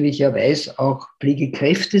 soviel ich ja weiß, auch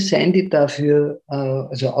Pflegekräfte sein, die dafür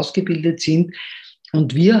also ausgebildet sind.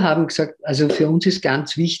 Und wir haben gesagt, also für uns ist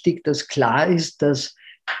ganz wichtig, dass klar ist, dass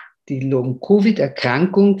die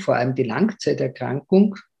Long-Covid-Erkrankung, vor allem die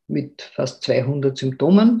Langzeiterkrankung mit fast 200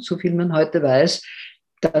 Symptomen, so viel man heute weiß,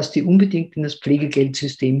 dass die unbedingt in das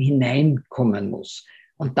Pflegegeldsystem hineinkommen muss.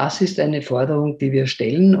 Und das ist eine Forderung, die wir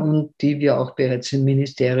stellen und die wir auch bereits im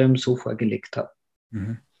Ministerium so vorgelegt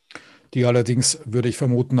haben. Die allerdings, würde ich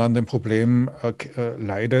vermuten, an dem Problem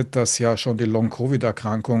leidet, dass ja schon die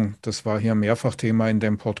Long-Covid-Erkrankung, das war hier mehrfach Thema in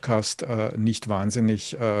dem Podcast, nicht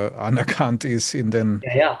wahnsinnig anerkannt ist in den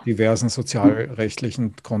diversen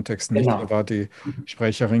sozialrechtlichen Kontexten. Nicht? Genau. Da war die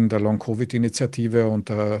Sprecherin der Long-Covid-Initiative und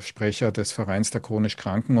der Sprecher des Vereins der chronisch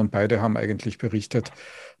Kranken und beide haben eigentlich berichtet,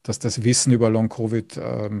 dass das Wissen über Long-Covid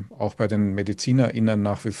auch bei den MedizinerInnen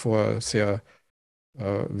nach wie vor sehr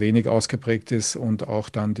wenig ausgeprägt ist und auch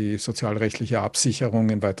dann die sozialrechtliche Absicherung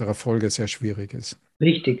in weiterer Folge sehr schwierig ist.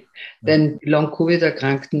 Richtig, denn Long-Covid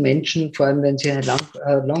erkrankten Menschen, vor allem wenn sie eine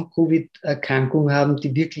Long-Covid-Erkrankung haben,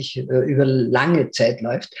 die wirklich über lange Zeit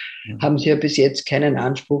läuft, haben sie ja bis jetzt keinen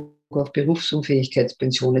Anspruch auf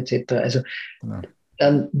Berufsunfähigkeitspension etc. Also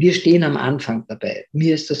wir stehen am Anfang dabei.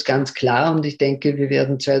 Mir ist das ganz klar und ich denke, wir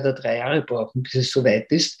werden 2 oder 3 Jahre brauchen, bis es soweit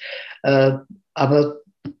ist. Aber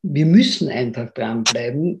wir müssen einfach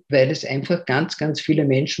dranbleiben, weil es einfach ganz, ganz viele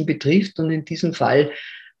Menschen betrifft. Und in diesem Fall,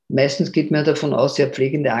 meistens geht man davon aus, ja,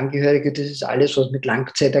 pflegende Angehörige, das ist alles, was mit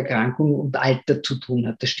Langzeiterkrankung und Alter zu tun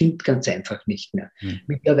hat. Das stimmt ganz einfach nicht mehr.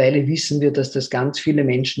 Mittlerweile wissen wir, dass das ganz viele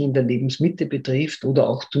Menschen in der Lebensmitte betrifft oder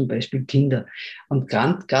auch zum Beispiel Kinder. Und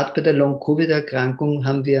gerade bei der Long-Covid-Erkrankung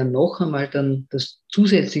haben wir noch einmal dann das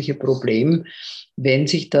zusätzliche Problem, wenn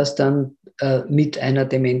sich das dann mit einer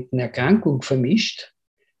dementen Erkrankung vermischt,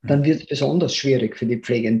 dann wird es besonders schwierig für die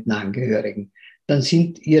pflegenden Angehörigen. Dann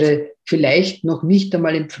sind ihre vielleicht noch nicht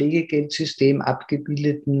einmal im Pflegegeldsystem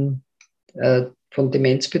abgebildeten von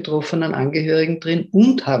Demenz betroffenen Angehörigen drin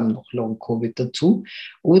und haben noch Long-Covid dazu.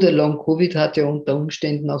 Oder Long-Covid hat ja unter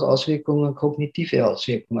Umständen auch Auswirkungen, kognitive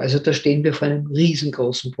Auswirkungen. Also da stehen wir vor einem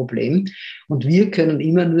riesengroßen Problem. Und wir können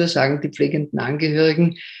immer nur sagen, die pflegenden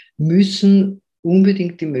Angehörigen müssen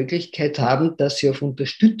unbedingt die Möglichkeit haben, dass sie auf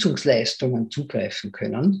Unterstützungsleistungen zugreifen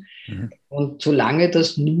können. Und solange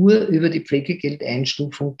das nur über die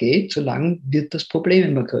Pflegegeldeinstufung geht, solange wird das Problem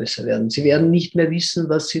immer größer werden. Sie werden nicht mehr wissen,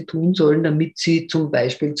 was sie tun sollen, damit sie zum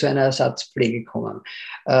Beispiel zu einer Ersatzpflege kommen,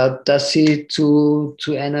 dass sie zu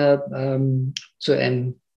einem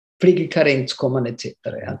Pflegekarenz kommen etc.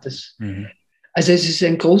 Ja, also es ist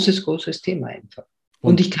ein großes, großes Thema einfach.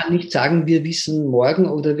 Und ich kann nicht sagen, wir wissen morgen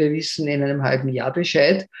oder wir wissen in einem halben Jahr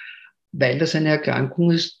Bescheid, weil das eine Erkrankung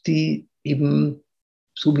ist, die eben,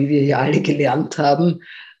 so wie wir ja alle gelernt haben,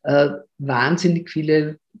 wahnsinnig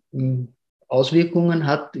viele Auswirkungen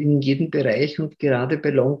hat in jedem Bereich und gerade bei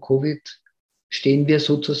Long-Covid stehen wir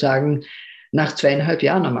sozusagen nach 2,5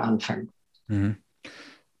 Jahren am Anfang. Mhm.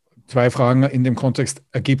 Zwei Fragen in dem Kontext.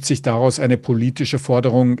 Ergibt sich daraus eine politische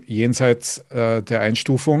Forderung jenseits der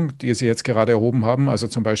Einstufung, die Sie jetzt gerade erhoben haben? Also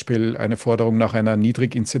zum Beispiel eine Forderung nach einer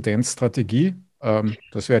Niedriginzidenzstrategie?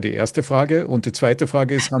 Das wäre die erste Frage. Und die zweite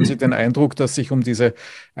Frage ist, haben Sie den Eindruck, dass sich um diese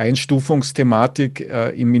Einstufungsthematik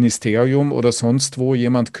im Ministerium oder sonst wo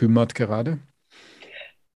jemand kümmert gerade?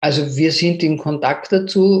 Also wir sind in Kontakt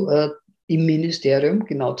dazu im Ministerium,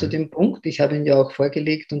 genau zu Mhm. dem Punkt. Ich habe ihn ja auch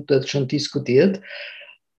vorgelegt und dort schon diskutiert.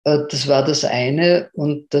 Das war das eine.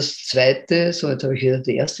 Und das zweite, so jetzt habe ich wieder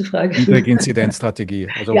die erste Frage. Niedriginzidenzstrategie.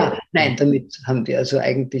 Also, Ja, nein, damit haben wir also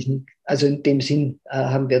eigentlich nicht, also in dem Sinn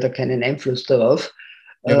haben wir da keinen Einfluss darauf.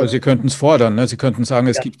 ja, aber Äh, Sie könnten es fordern. Ne? Sie könnten sagen,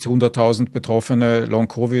 es ja, gibt 100.000 betroffene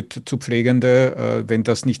Long-Covid zu Pflegende. Wenn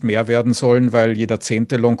das nicht mehr werden sollen, weil jeder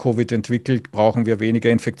Zehnte Long-Covid entwickelt, brauchen wir weniger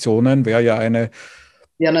Infektionen. Wäre ja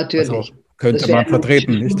ja, also natürlich. könnte Das wäre man ein logisches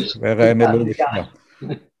vertreten, nicht? Schluss. Wäre eine logisch, Ja.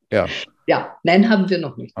 ja. Ja, Ja, nein, haben wir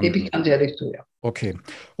noch nicht. haben Gebe wir ich noch. ganz ehrlich zu, ja. Okay,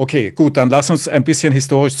 okay, gut, dann lass uns ein bisschen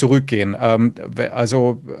historisch zurückgehen.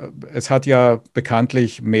 Es hat ja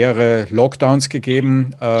bekanntlich mehrere Lockdowns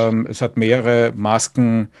gegeben. Es hat mehrere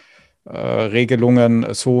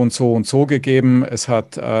Maskenregelungen so und so und so gegeben. Es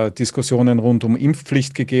hat Diskussionen rund um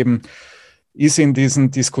Impfpflicht gegeben. Ist in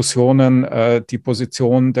diesen Diskussionen die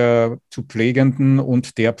Position der zu Pflegenden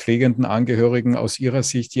und der pflegenden Angehörigen aus Ihrer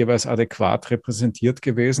Sicht jeweils adäquat repräsentiert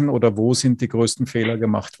gewesen oder wo sind die größten Fehler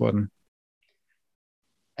gemacht worden?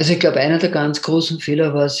 Also ich glaube, einer der ganz großen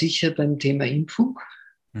Fehler war sicher beim Thema Impfung.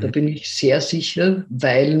 Da Mhm. bin ich sehr sicher,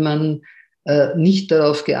 weil man nicht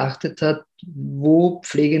darauf geachtet hat, wo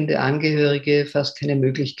pflegende Angehörige fast keine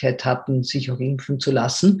Möglichkeit hatten, sich auch impfen zu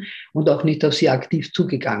lassen und auch nicht auf sie aktiv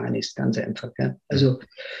zugegangen ist, ganz einfach. Ja. Mhm. Also,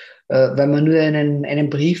 weil man nur einen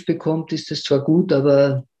Brief bekommt, ist das zwar gut,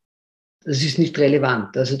 aber das ist nicht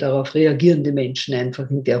relevant. Also darauf reagieren die Menschen einfach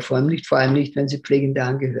in der Form nicht, vor allem nicht, wenn sie pflegende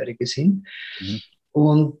Angehörige sind. Mhm.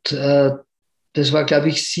 Und das war, glaube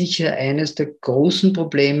ich, sicher eines der großen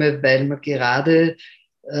Probleme, weil man gerade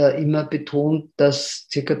immer betont, dass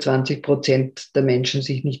circa 20% der Menschen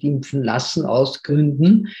sich nicht impfen lassen aus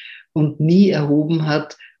Gründen und nie erhoben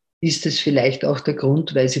hat, ist es vielleicht auch der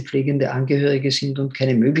Grund, weil sie pflegende Angehörige sind und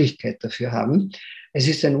keine Möglichkeit dafür haben. Es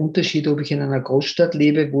ist ein Unterschied, ob ich in einer Großstadt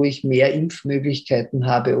lebe, wo ich mehr Impfmöglichkeiten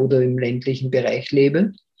habe oder im ländlichen Bereich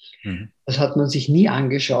lebe. Mhm. Das hat man sich nie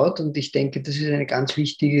angeschaut und ich denke, das ist eine ganz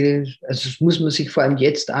wichtige, also das muss man sich vor allem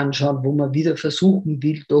jetzt anschauen, wo man wieder versuchen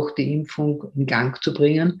will, doch die Impfung in Gang zu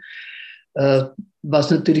bringen. Äh,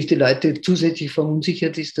 Was natürlich die Leute zusätzlich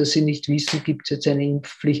verunsichert ist, dass sie nicht wissen, gibt es jetzt eine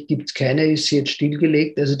Impfpflicht, gibt es keine, ist sie jetzt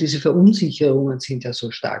stillgelegt. Also diese Verunsicherungen sind ja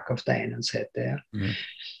so stark auf der einen Seite. Ja. Mhm.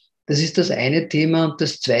 Das ist das eine Thema. Und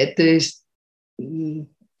das zweite ist,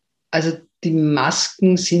 also die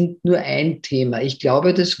Masken sind nur ein Thema. Ich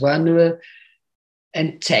glaube, das war nur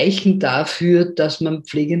ein Zeichen dafür, dass man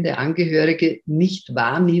pflegende Angehörige nicht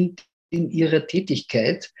wahrnimmt in ihrer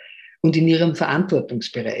Tätigkeit und in ihrem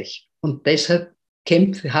Verantwortungsbereich. Und deshalb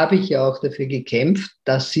habe ich ja auch dafür gekämpft,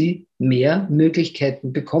 dass sie mehr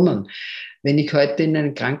Möglichkeiten bekommen. Wenn ich heute in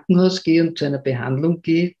ein Krankenhaus gehe und zu einer Behandlung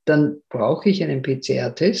gehe, dann brauche ich einen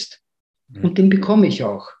PCR-Test Mhm. und den bekomme ich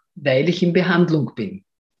auch, weil ich in Behandlung bin.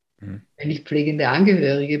 Mhm. Wenn ich pflegende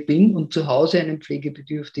Angehörige bin und zu Hause einen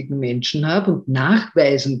pflegebedürftigen Menschen habe und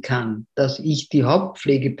nachweisen kann, dass ich die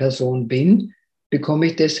Hauptpflegeperson bin, bekomme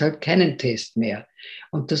ich deshalb keinen Test mehr.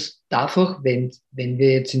 Und das darf auch, wenn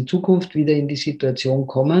wir jetzt in Zukunft wieder in die Situation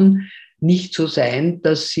kommen, nicht so sein,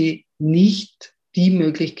 dass sie nicht die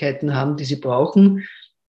Möglichkeiten haben, die sie brauchen.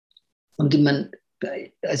 Und ich meine,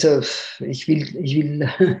 also ich will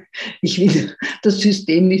das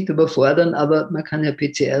System nicht überfordern, aber man kann ja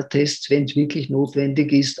PCR-Tests, wenn es wirklich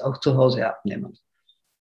notwendig ist, auch zu Hause abnehmen.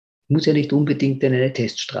 Muss ja nicht unbedingt in eine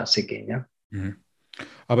Teststraße gehen. Ja? Mhm.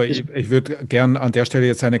 Aber Das, ich würde gern an der Stelle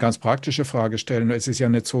jetzt eine ganz praktische Frage stellen. Es ist ja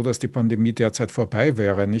nicht so, dass die Pandemie derzeit vorbei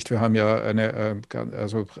wäre, nicht? Wir haben ja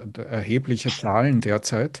also erhebliche Zahlen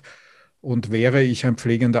derzeit. Und wäre ich ein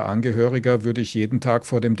pflegender Angehöriger, würde ich jeden Tag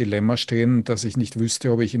vor dem Dilemma stehen, dass ich nicht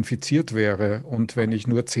wüsste, ob ich infiziert wäre. Und wenn ich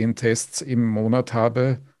nur 10 Tests im Monat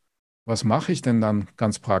habe, was mache ich denn dann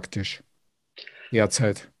ganz praktisch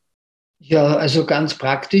derzeit? ja, also ganz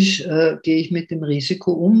praktisch gehe ich mit dem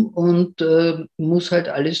Risiko um und muss halt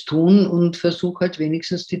alles tun und versuche halt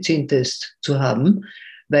wenigstens die 10 Tests zu haben,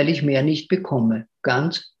 weil ich mehr nicht bekomme.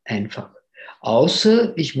 Ganz einfach.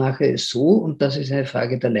 Außer ich mache es so, und das ist eine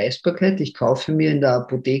Frage der Leistbarkeit, ich kaufe mir in der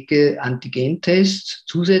Apotheke Antigentests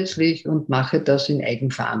zusätzlich und mache das in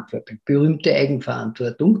Eigenverantwortung, berühmte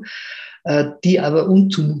Eigenverantwortung, die aber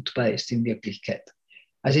unzumutbar ist in Wirklichkeit.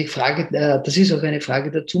 Also ich frage, das ist auch eine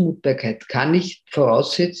Frage der Zumutbarkeit. Kann ich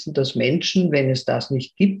voraussetzen, dass Menschen, wenn es das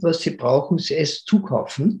nicht gibt, was sie brauchen, es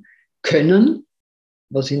zukaufen können,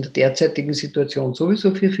 was in der derzeitigen Situation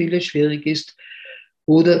sowieso für viele schwierig ist?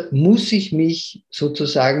 Oder muss ich mich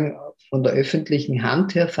sozusagen von der öffentlichen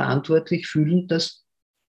Hand her verantwortlich fühlen, dass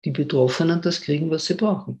die Betroffenen das kriegen, was sie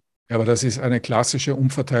brauchen? Ja, aber das ist eine klassische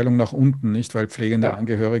Umverteilung nach unten, nicht? Weil pflegende Ja,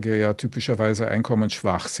 Angehörige ja typischerweise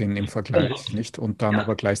einkommensschwach sind im genau. Vergleich, nicht? Und dann Ja,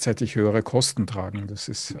 aber gleichzeitig höhere Kosten tragen. Das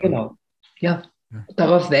ist, genau. Ja, ja.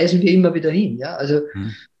 darauf weisen wir immer wieder hin. Ja, also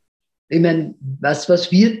Hm. ich meine, was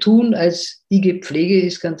wir tun als IG Pflege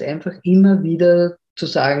ist ganz einfach immer wieder zu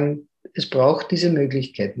sagen, es braucht diese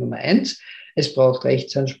Möglichkeit. Nummer eins, es braucht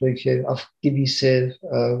Rechtsansprüche auf gewisse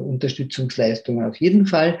Unterstützungsleistungen auf jeden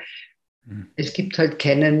Fall. Hm. Es gibt halt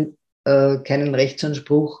keinen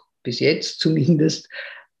Rechtsanspruch, bis jetzt zumindest,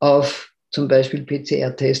 auf zum Beispiel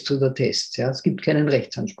PCR-Tests oder Tests. Ja. Es gibt keinen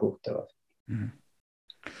Rechtsanspruch darauf. Hm.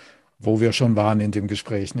 Wo wir schon waren in dem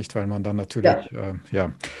Gespräch, nicht? Weil man dann Ja, natürlich,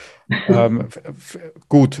 ja.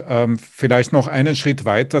 Gut, vielleicht noch einen Schritt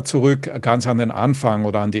weiter zurück, ganz an den Anfang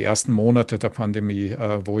oder an die ersten Monate der Pandemie,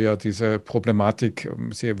 wo ja diese Problematik,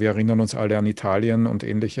 wir erinnern uns alle an Italien und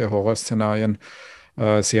ähnliche Horrorszenarien,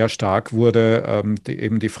 sehr stark wurde,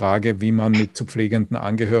 eben die Frage, wie man mit zu pflegenden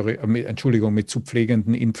Angehörigen, Entschuldigung, mit zu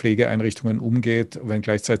pflegenden in Pflegeeinrichtungen umgeht, wenn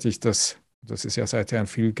gleichzeitig das ist ja seither ein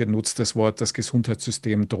viel genutztes Wort, das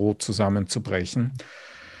Gesundheitssystem droht zusammenzubrechen.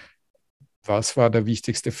 Was war die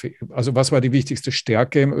wichtigste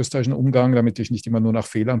Stärke im österreichischen Umgang, damit ich nicht immer nur nach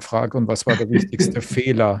Fehlern frage, und was war der wichtigste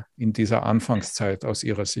Fehler in dieser Anfangszeit aus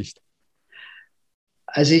Ihrer Sicht?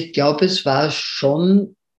 also ich glaube, es war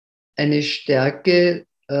schon eine Stärke,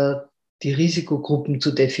 die Risikogruppen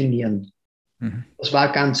zu definieren. Mhm. Das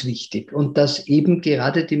war ganz wichtig. Und dass eben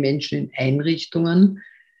gerade die Menschen in Einrichtungen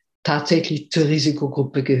tatsächlich zur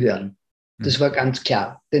Risikogruppe gehören. Mhm. Das war ganz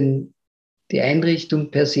klar. Denn die Einrichtung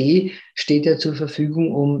per se steht ja zur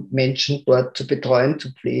Verfügung, um Menschen dort zu betreuen,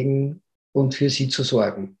 zu pflegen und für sie zu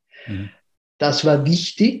sorgen. Mhm. Das war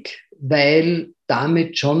wichtig, weil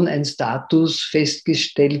damit schon ein Status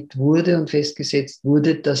festgestellt wurde und festgesetzt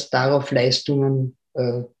wurde, dass darauf Leistungen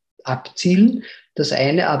abzielen. Das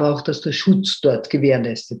eine, aber auch, dass der Schutz dort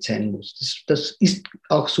gewährleistet sein muss. Das ist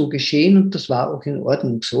auch so geschehen und das war auch in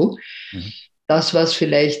Ordnung so. Mhm. Das, was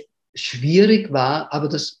vielleicht schwierig war, aber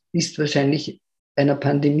das ist wahrscheinlich einer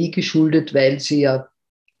Pandemie geschuldet, weil sie ja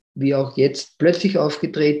wie auch jetzt plötzlich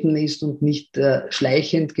aufgetreten ist und nicht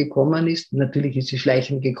schleichend gekommen ist. Natürlich ist sie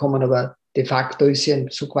schleichend gekommen, aber de facto ist sie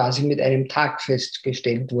so quasi mit einem Tag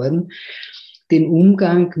festgestellt worden. Den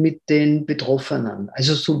Umgang mit den Betroffenen,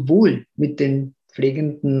 also sowohl mit den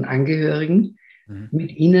pflegenden Angehörigen, Mhm.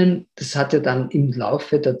 mit ihnen, das hat ja dann im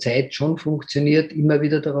Laufe der Zeit schon funktioniert, immer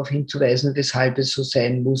wieder darauf hinzuweisen, weshalb es so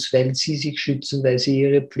sein muss, weil sie sich schützen, weil sie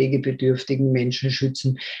ihre pflegebedürftigen Menschen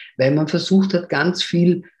schützen, weil man versucht hat, ganz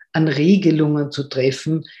viel an Regelungen zu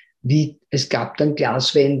treffen, wie es gab dann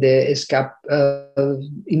Glaswände, es gab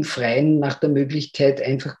im Freien nach der Möglichkeit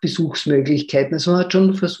einfach Besuchsmöglichkeiten. Also man hat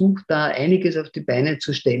schon versucht, da einiges auf die Beine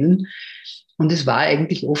zu stellen. Und es war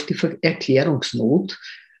eigentlich oft die Erklärungsnot,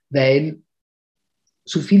 weil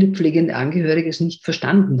so viele pflegende Angehörige es nicht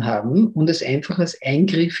verstanden haben und es einfach als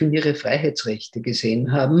Eingriff in ihre Freiheitsrechte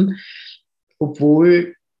gesehen haben,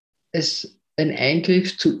 obwohl es ein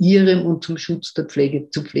Eingriff zu ihrem und zum Schutz der Pflege,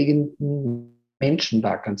 zu pflegenden Menschen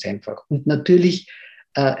war, ganz einfach. Und natürlich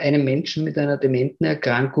einem Menschen mit einer dementen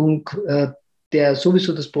Erkrankung, der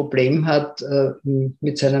sowieso das Problem hat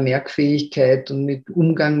mit seiner Merkfähigkeit und mit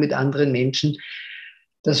Umgang mit anderen Menschen.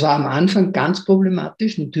 Das war am Anfang ganz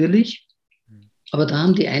problematisch, natürlich. Aber da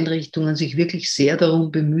haben die Einrichtungen sich wirklich sehr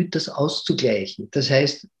darum bemüht, das auszugleichen. Das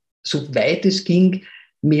heißt, soweit es ging,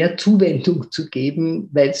 mehr Zuwendung zu geben,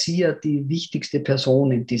 weil sie ja die wichtigste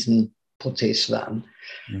Person in diesem Prozess waren.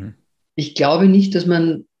 Mhm. Ich glaube nicht, dass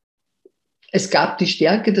es gab die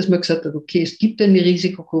Stärke, dass man gesagt hat, okay, es gibt eine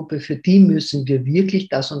Risikogruppe, für die müssen wir wirklich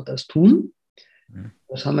das und das tun. Mhm.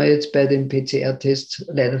 Das haben wir jetzt bei den PCR-Tests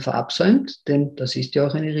leider verabsäumt, denn das ist ja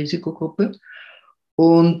auch eine Risikogruppe.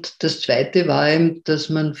 Und das Zweite war eben, dass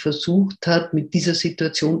man versucht hat, mit dieser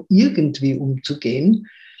Situation irgendwie umzugehen,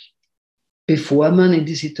 bevor man in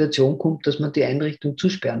die Situation kommt, dass man die Einrichtung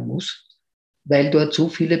zusperren muss, weil dort so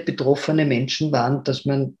viele betroffene Menschen waren, dass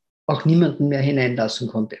man auch niemanden mehr hineinlassen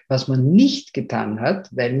konnte. Was man nicht getan hat,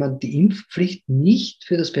 weil man die Impfpflicht nicht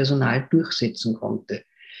für das Personal durchsetzen konnte.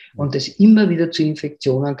 Und es immer wieder zu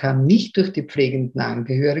Infektionen kam, nicht durch die pflegenden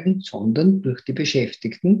Angehörigen, sondern durch die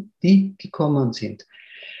Beschäftigten, die gekommen sind.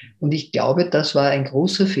 Und ich glaube, das war ein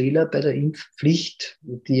großer Fehler bei der Impfpflicht,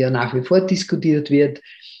 die ja nach wie vor diskutiert wird,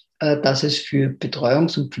 dass es für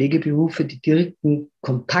Betreuungs- und Pflegeberufe, die direkten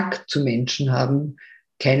Kontakt zu Menschen haben,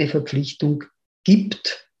 keine Verpflichtung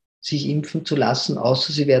gibt, sich impfen zu lassen,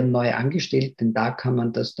 außer sie werden neu angestellt, denn da kann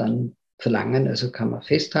man das dann verlangen, also kann man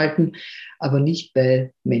festhalten, aber nicht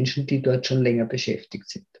bei Menschen, die dort schon länger beschäftigt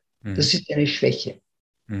sind. Mhm. Das ist eine Schwäche.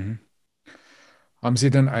 Mhm. Haben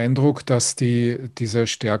Sie den Eindruck, dass diese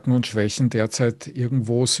Stärken und Schwächen derzeit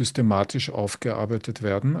irgendwo systematisch aufgearbeitet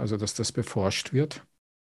werden, also dass das beforscht wird?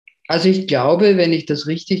 Also ich glaube, wenn ich das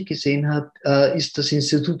richtig gesehen habe, ist das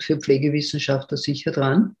Institut für Pflegewissenschaft da sicher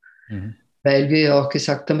dran, Mhm. weil wir ja auch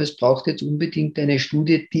gesagt haben, es braucht jetzt unbedingt eine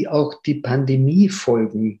Studie, die auch die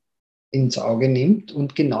Pandemiefolgen ins Auge nimmt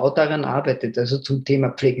und genau daran arbeitet, also zum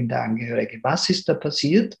Thema pflegende Angehörige. Was ist da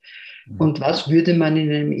passiert Mhm. und was würde man in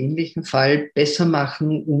einem ähnlichen Fall besser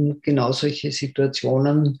machen, um genau solche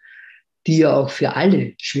Situationen, die ja auch für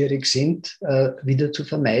alle schwierig sind, wieder zu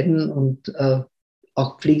vermeiden und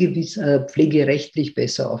auch pflegerechtlich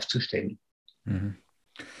besser aufzustellen. Mhm.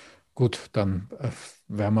 Gut, dann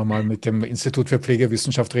werden wir mal mit dem Institut für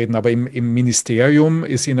Pflegewissenschaft reden. Aber im Ministerium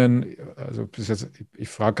ist Ihnen, also ich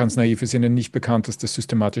frage ganz naiv, ist Ihnen nicht bekannt, dass das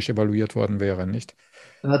systematisch evaluiert worden wäre, nicht?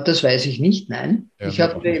 Das weiß ich nicht, nein. Ja, Ich mir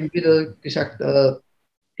habe auch mir nicht. eben wieder gesagt,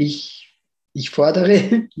 ich, ich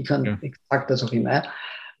fordere, Ja. ich sage das auch immer,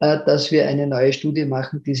 dass wir eine neue Studie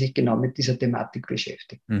machen, die sich genau mit dieser Thematik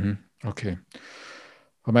beschäftigt. Mhm. Okay.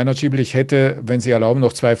 Frau Meinert-Schiebel, ich hätte, wenn Sie erlauben,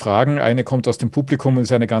 noch zwei Fragen. Eine kommt aus dem Publikum und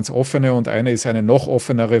ist eine ganz offene und eine ist eine noch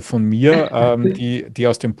offenere von mir. Die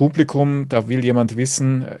aus dem Publikum, da will jemand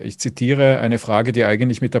wissen, ich zitiere, eine Frage, die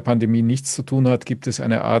eigentlich mit der Pandemie nichts zu tun hat. Gibt es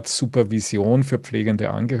eine Art Supervision für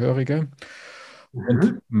pflegende Angehörige? Und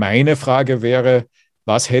Mhm. meine Frage wäre,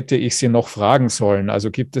 was hätte ich Sie noch fragen sollen?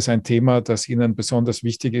 Also gibt es ein Thema, das Ihnen besonders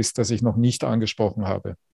wichtig ist, das ich noch nicht angesprochen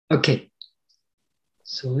habe? Okay,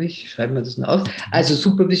 so, ich schreibe mir das noch auf. Mhm. Also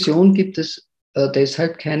Supervision gibt es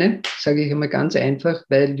deshalb keine, sage ich einmal ganz einfach,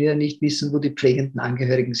 weil wir nicht wissen, wo die pflegenden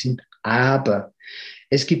Angehörigen sind. Aber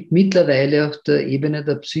es gibt mittlerweile auf der Ebene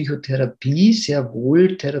der Psychotherapie sehr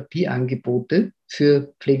wohl Therapieangebote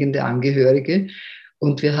für pflegende Angehörige.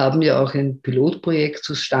 Und wir haben ja auch ein Pilotprojekt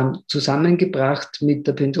zusammengebracht mit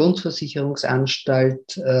der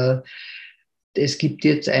Pensionsversicherungsanstalt. Es gibt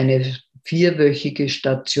jetzt eine vierwöchige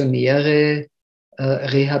stationäre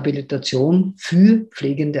Rehabilitation für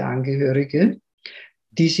pflegende Angehörige,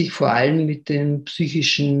 die sich vor allem mit den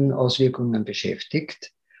psychischen Auswirkungen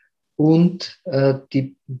beschäftigt. Und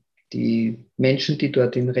die Menschen, die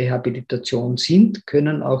dort in Rehabilitation sind,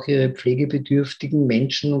 können auch ihre pflegebedürftigen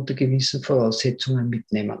Menschen unter gewissen Voraussetzungen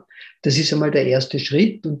mitnehmen. Das ist einmal der erste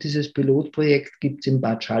Schritt und dieses Pilotprojekt gibt es in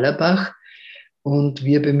Bad Schallerbach. Und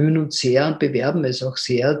wir bemühen uns sehr und bewerben es auch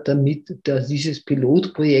sehr, damit dass dieses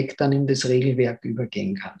Pilotprojekt dann in das Regelwerk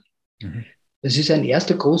übergehen kann. Mhm. Das ist ein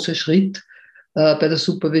erster großer Schritt bei der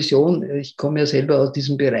Supervision. Ich komme ja selber aus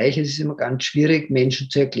diesem Bereich. Es ist immer ganz schwierig, Menschen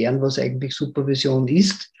zu erklären, was eigentlich Supervision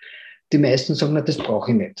ist. Die meisten sagen, na, das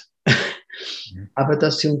brauche ich nicht. Mhm. Aber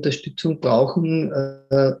dass sie Unterstützung brauchen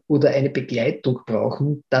oder eine Begleitung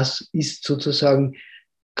brauchen, das ist sozusagen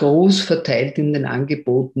groß verteilt in den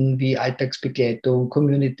Angeboten wie Alltagsbegleitung,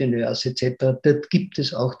 Community Nurse etc. Dort gibt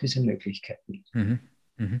es auch diese Möglichkeiten. Mhm.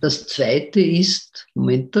 Mhm. Das Zweite ist,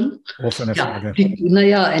 Moment dann, Offene ja, Frage.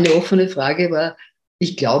 naja, eine offene Frage war,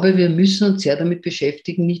 ich glaube, wir müssen uns sehr damit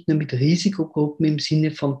beschäftigen, nicht nur mit Risikogruppen im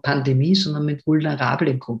Sinne von Pandemie, sondern mit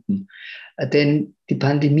vulnerablen Gruppen. Denn die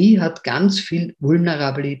Pandemie hat ganz viel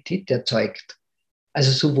Vulnerabilität erzeugt.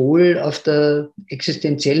 Also sowohl auf der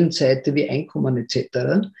existenziellen Seite wie Einkommen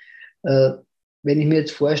etc. Äh, Wenn ich mir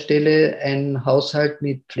jetzt vorstelle, ein Haushalt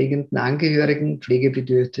mit pflegenden Angehörigen,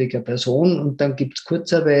 pflegebedürftiger Person und dann gibt es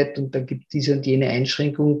Kurzarbeit und dann gibt es diese und jene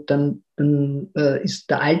Einschränkung, dann ist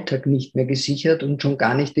der Alltag nicht mehr gesichert und schon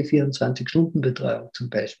gar nicht die 24-Stunden-Betreuung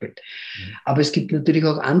zum Beispiel. Mhm. Aber es gibt natürlich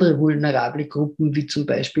auch andere vulnerable Gruppen, wie zum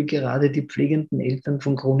Beispiel gerade die pflegenden Eltern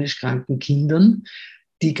von chronisch kranken Kindern,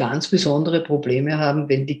 die ganz besondere Probleme haben,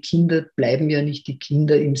 wenn die Kinder bleiben ja nicht die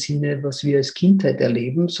Kinder im Sinne, was wir als Kindheit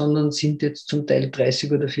erleben, sondern sind jetzt zum Teil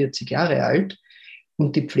 30 oder 40 Jahre alt.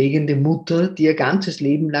 Und die pflegende Mutter, die ihr ganzes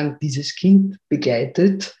Leben lang dieses Kind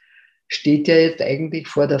begleitet, steht ja jetzt eigentlich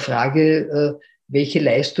vor der Frage, welche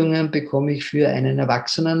Leistungen bekomme ich für einen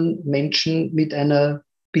erwachsenen Menschen mit einer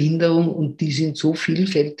Behinderung? Und die sind so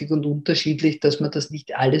vielfältig und unterschiedlich, dass man das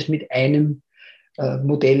nicht alles mit einem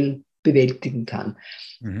Modell bewältigen kann.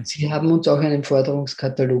 Mhm. Sie haben uns auch einen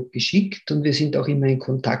Forderungskatalog geschickt und wir sind auch immer in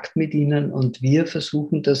Kontakt mit Ihnen und wir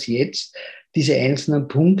versuchen das jetzt, diese einzelnen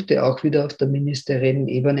Punkte auch wieder auf der ministeriellen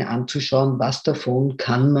Ebene anzuschauen, was davon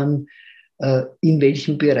kann man in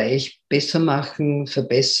welchem Bereich besser machen,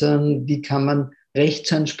 verbessern, wie kann man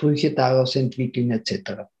Rechtsansprüche daraus entwickeln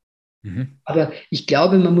etc. Mhm. Aber ich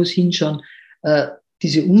glaube, man muss hinschauen,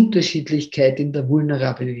 diese Unterschiedlichkeit in der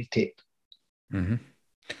Vulnerabilität. Mhm.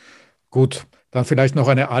 Gut, dann vielleicht noch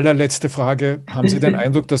eine allerletzte Frage. Haben Sie den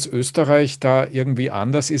Eindruck, dass Österreich da irgendwie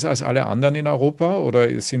anders ist als alle anderen in Europa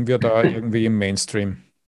oder sind wir da irgendwie im Mainstream?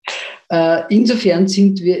 Insofern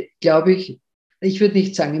sind wir, glaube ich würde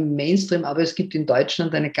nicht sagen im Mainstream, aber es gibt in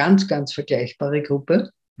Deutschland eine ganz, ganz vergleichbare Gruppe,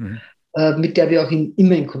 Mhm. mit der wir auch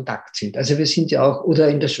immer in Kontakt sind. Also wir sind ja auch, oder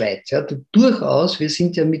in der Schweiz, ja, durchaus, wir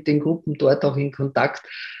sind ja mit den Gruppen dort auch in Kontakt,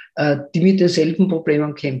 die mit denselben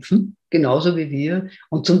Problemen kämpfen, genauso wie wir,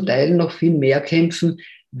 und zum Teil noch viel mehr kämpfen,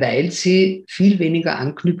 weil sie viel weniger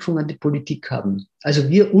Anknüpfung an die Politik haben. Also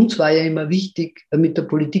uns war ja immer wichtig, mit der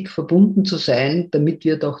Politik verbunden zu sein, damit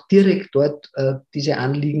wir doch direkt dort diese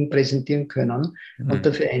Anliegen präsentieren können und Mhm.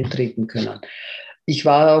 dafür eintreten können. Ich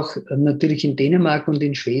war auch natürlich in Dänemark und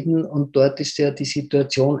in Schweden und dort ist ja die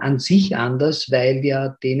Situation an sich anders, weil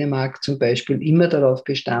ja Dänemark zum Beispiel immer darauf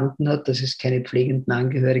bestanden hat, dass es keine pflegenden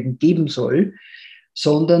Angehörigen geben soll,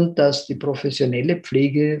 sondern dass die professionelle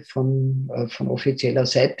Pflege von offizieller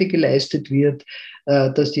Seite geleistet wird,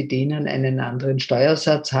 dass die Dänen einen anderen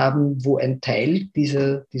Steuersatz haben, wo ein Teil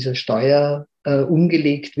dieser Steuer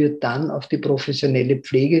umgelegt wird dann auf die professionelle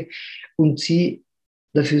Pflege und sie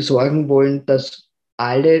dafür sorgen wollen, dass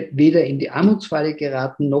alle weder in die Armutsfalle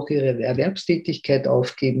geraten noch ihre Erwerbstätigkeit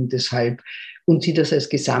aufgeben deshalb und sie das als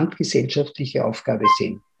gesamtgesellschaftliche Aufgabe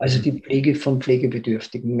sehen. Also Mhm. die Pflege von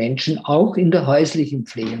pflegebedürftigen Menschen, auch in der häuslichen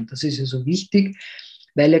Pflege. Und das ist ja so wichtig,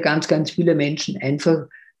 weil ja ganz, ganz viele Menschen einfach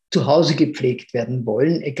zu Hause gepflegt werden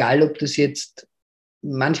wollen, egal ob das jetzt,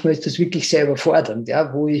 manchmal ist das wirklich sehr überfordernd,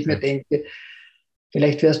 ja, wo ich mir Ja. denke,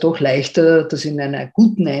 vielleicht wäre es doch leichter, das in einer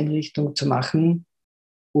guten Einrichtung zu machen,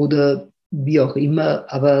 oder wie auch immer,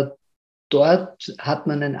 aber dort hat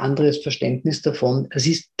man ein anderes Verständnis davon. Es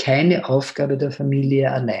ist keine Aufgabe der Familie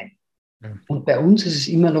allein. Ja. Und bei uns ist es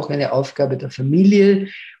immer noch eine Aufgabe der Familie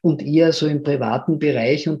und eher so im privaten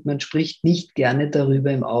Bereich und man spricht nicht gerne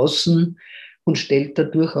darüber im Außen und stellt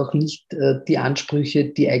dadurch auch nicht die Ansprüche,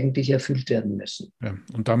 die eigentlich erfüllt werden müssen. Ja.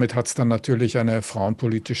 Und damit hat es dann natürlich eine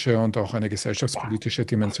frauenpolitische und auch eine Ja, gesellschaftspolitische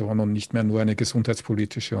Dimension und nicht mehr nur eine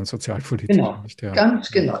gesundheitspolitische und sozialpolitische. genau, Nicht? Ja.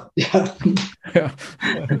 ganz Ja. genau. Ja. Ja.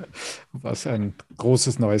 Was ein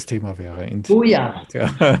großes neues Thema wäre. Oh In der ja, Tat,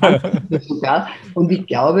 ja. sogar. Und ich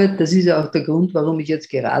glaube, das ist ja auch der Grund, warum ich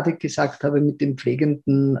jetzt gerade gesagt habe, mit den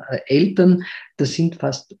pflegenden Eltern, das sind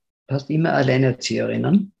fast immer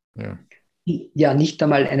Alleinerzieherinnen, Ja. die ja nicht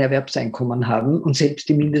einmal ein Erwerbseinkommen haben und selbst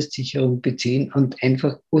die Mindestsicherung beziehen und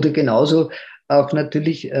einfach, oder genauso auch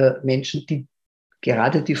natürlich Menschen, die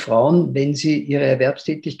gerade die Frauen, wenn sie ihre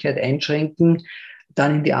Erwerbstätigkeit einschränken,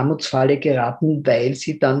 dann in die Armutsfalle geraten, weil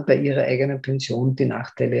sie dann bei ihrer eigenen Pension die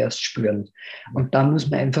Nachteile erst spüren. Und da muss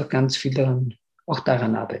man einfach ganz viel auch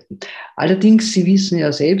daran arbeiten. Allerdings, Sie wissen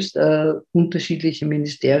ja selbst, unterschiedliche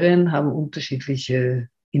Ministerien haben unterschiedliche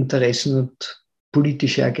Interessen und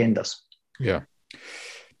politische Agendas. Ja.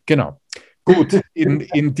 Genau. Gut,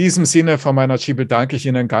 in diesem Sinne, Frau Meinert-Schiebel, danke ich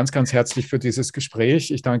Ihnen ganz, ganz herzlich für dieses Gespräch.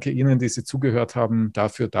 Ich danke Ihnen, die Sie zugehört haben,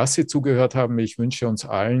 dafür, dass Sie zugehört haben. Ich wünsche uns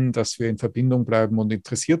allen, dass wir in Verbindung bleiben und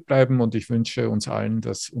interessiert bleiben. Und ich wünsche uns allen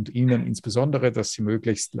und Ihnen insbesondere, dass Sie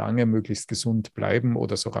möglichst lange, möglichst gesund bleiben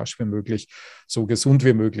oder so rasch wie möglich, so gesund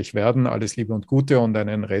wie möglich werden. Alles Liebe und Gute und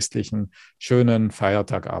einen restlichen schönen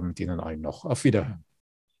Feiertagabend Ihnen allen noch. Auf Wiederhören.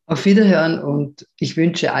 Auf Wiederhören und ich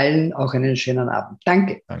wünsche allen auch einen schönen Abend.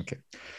 Danke. Danke.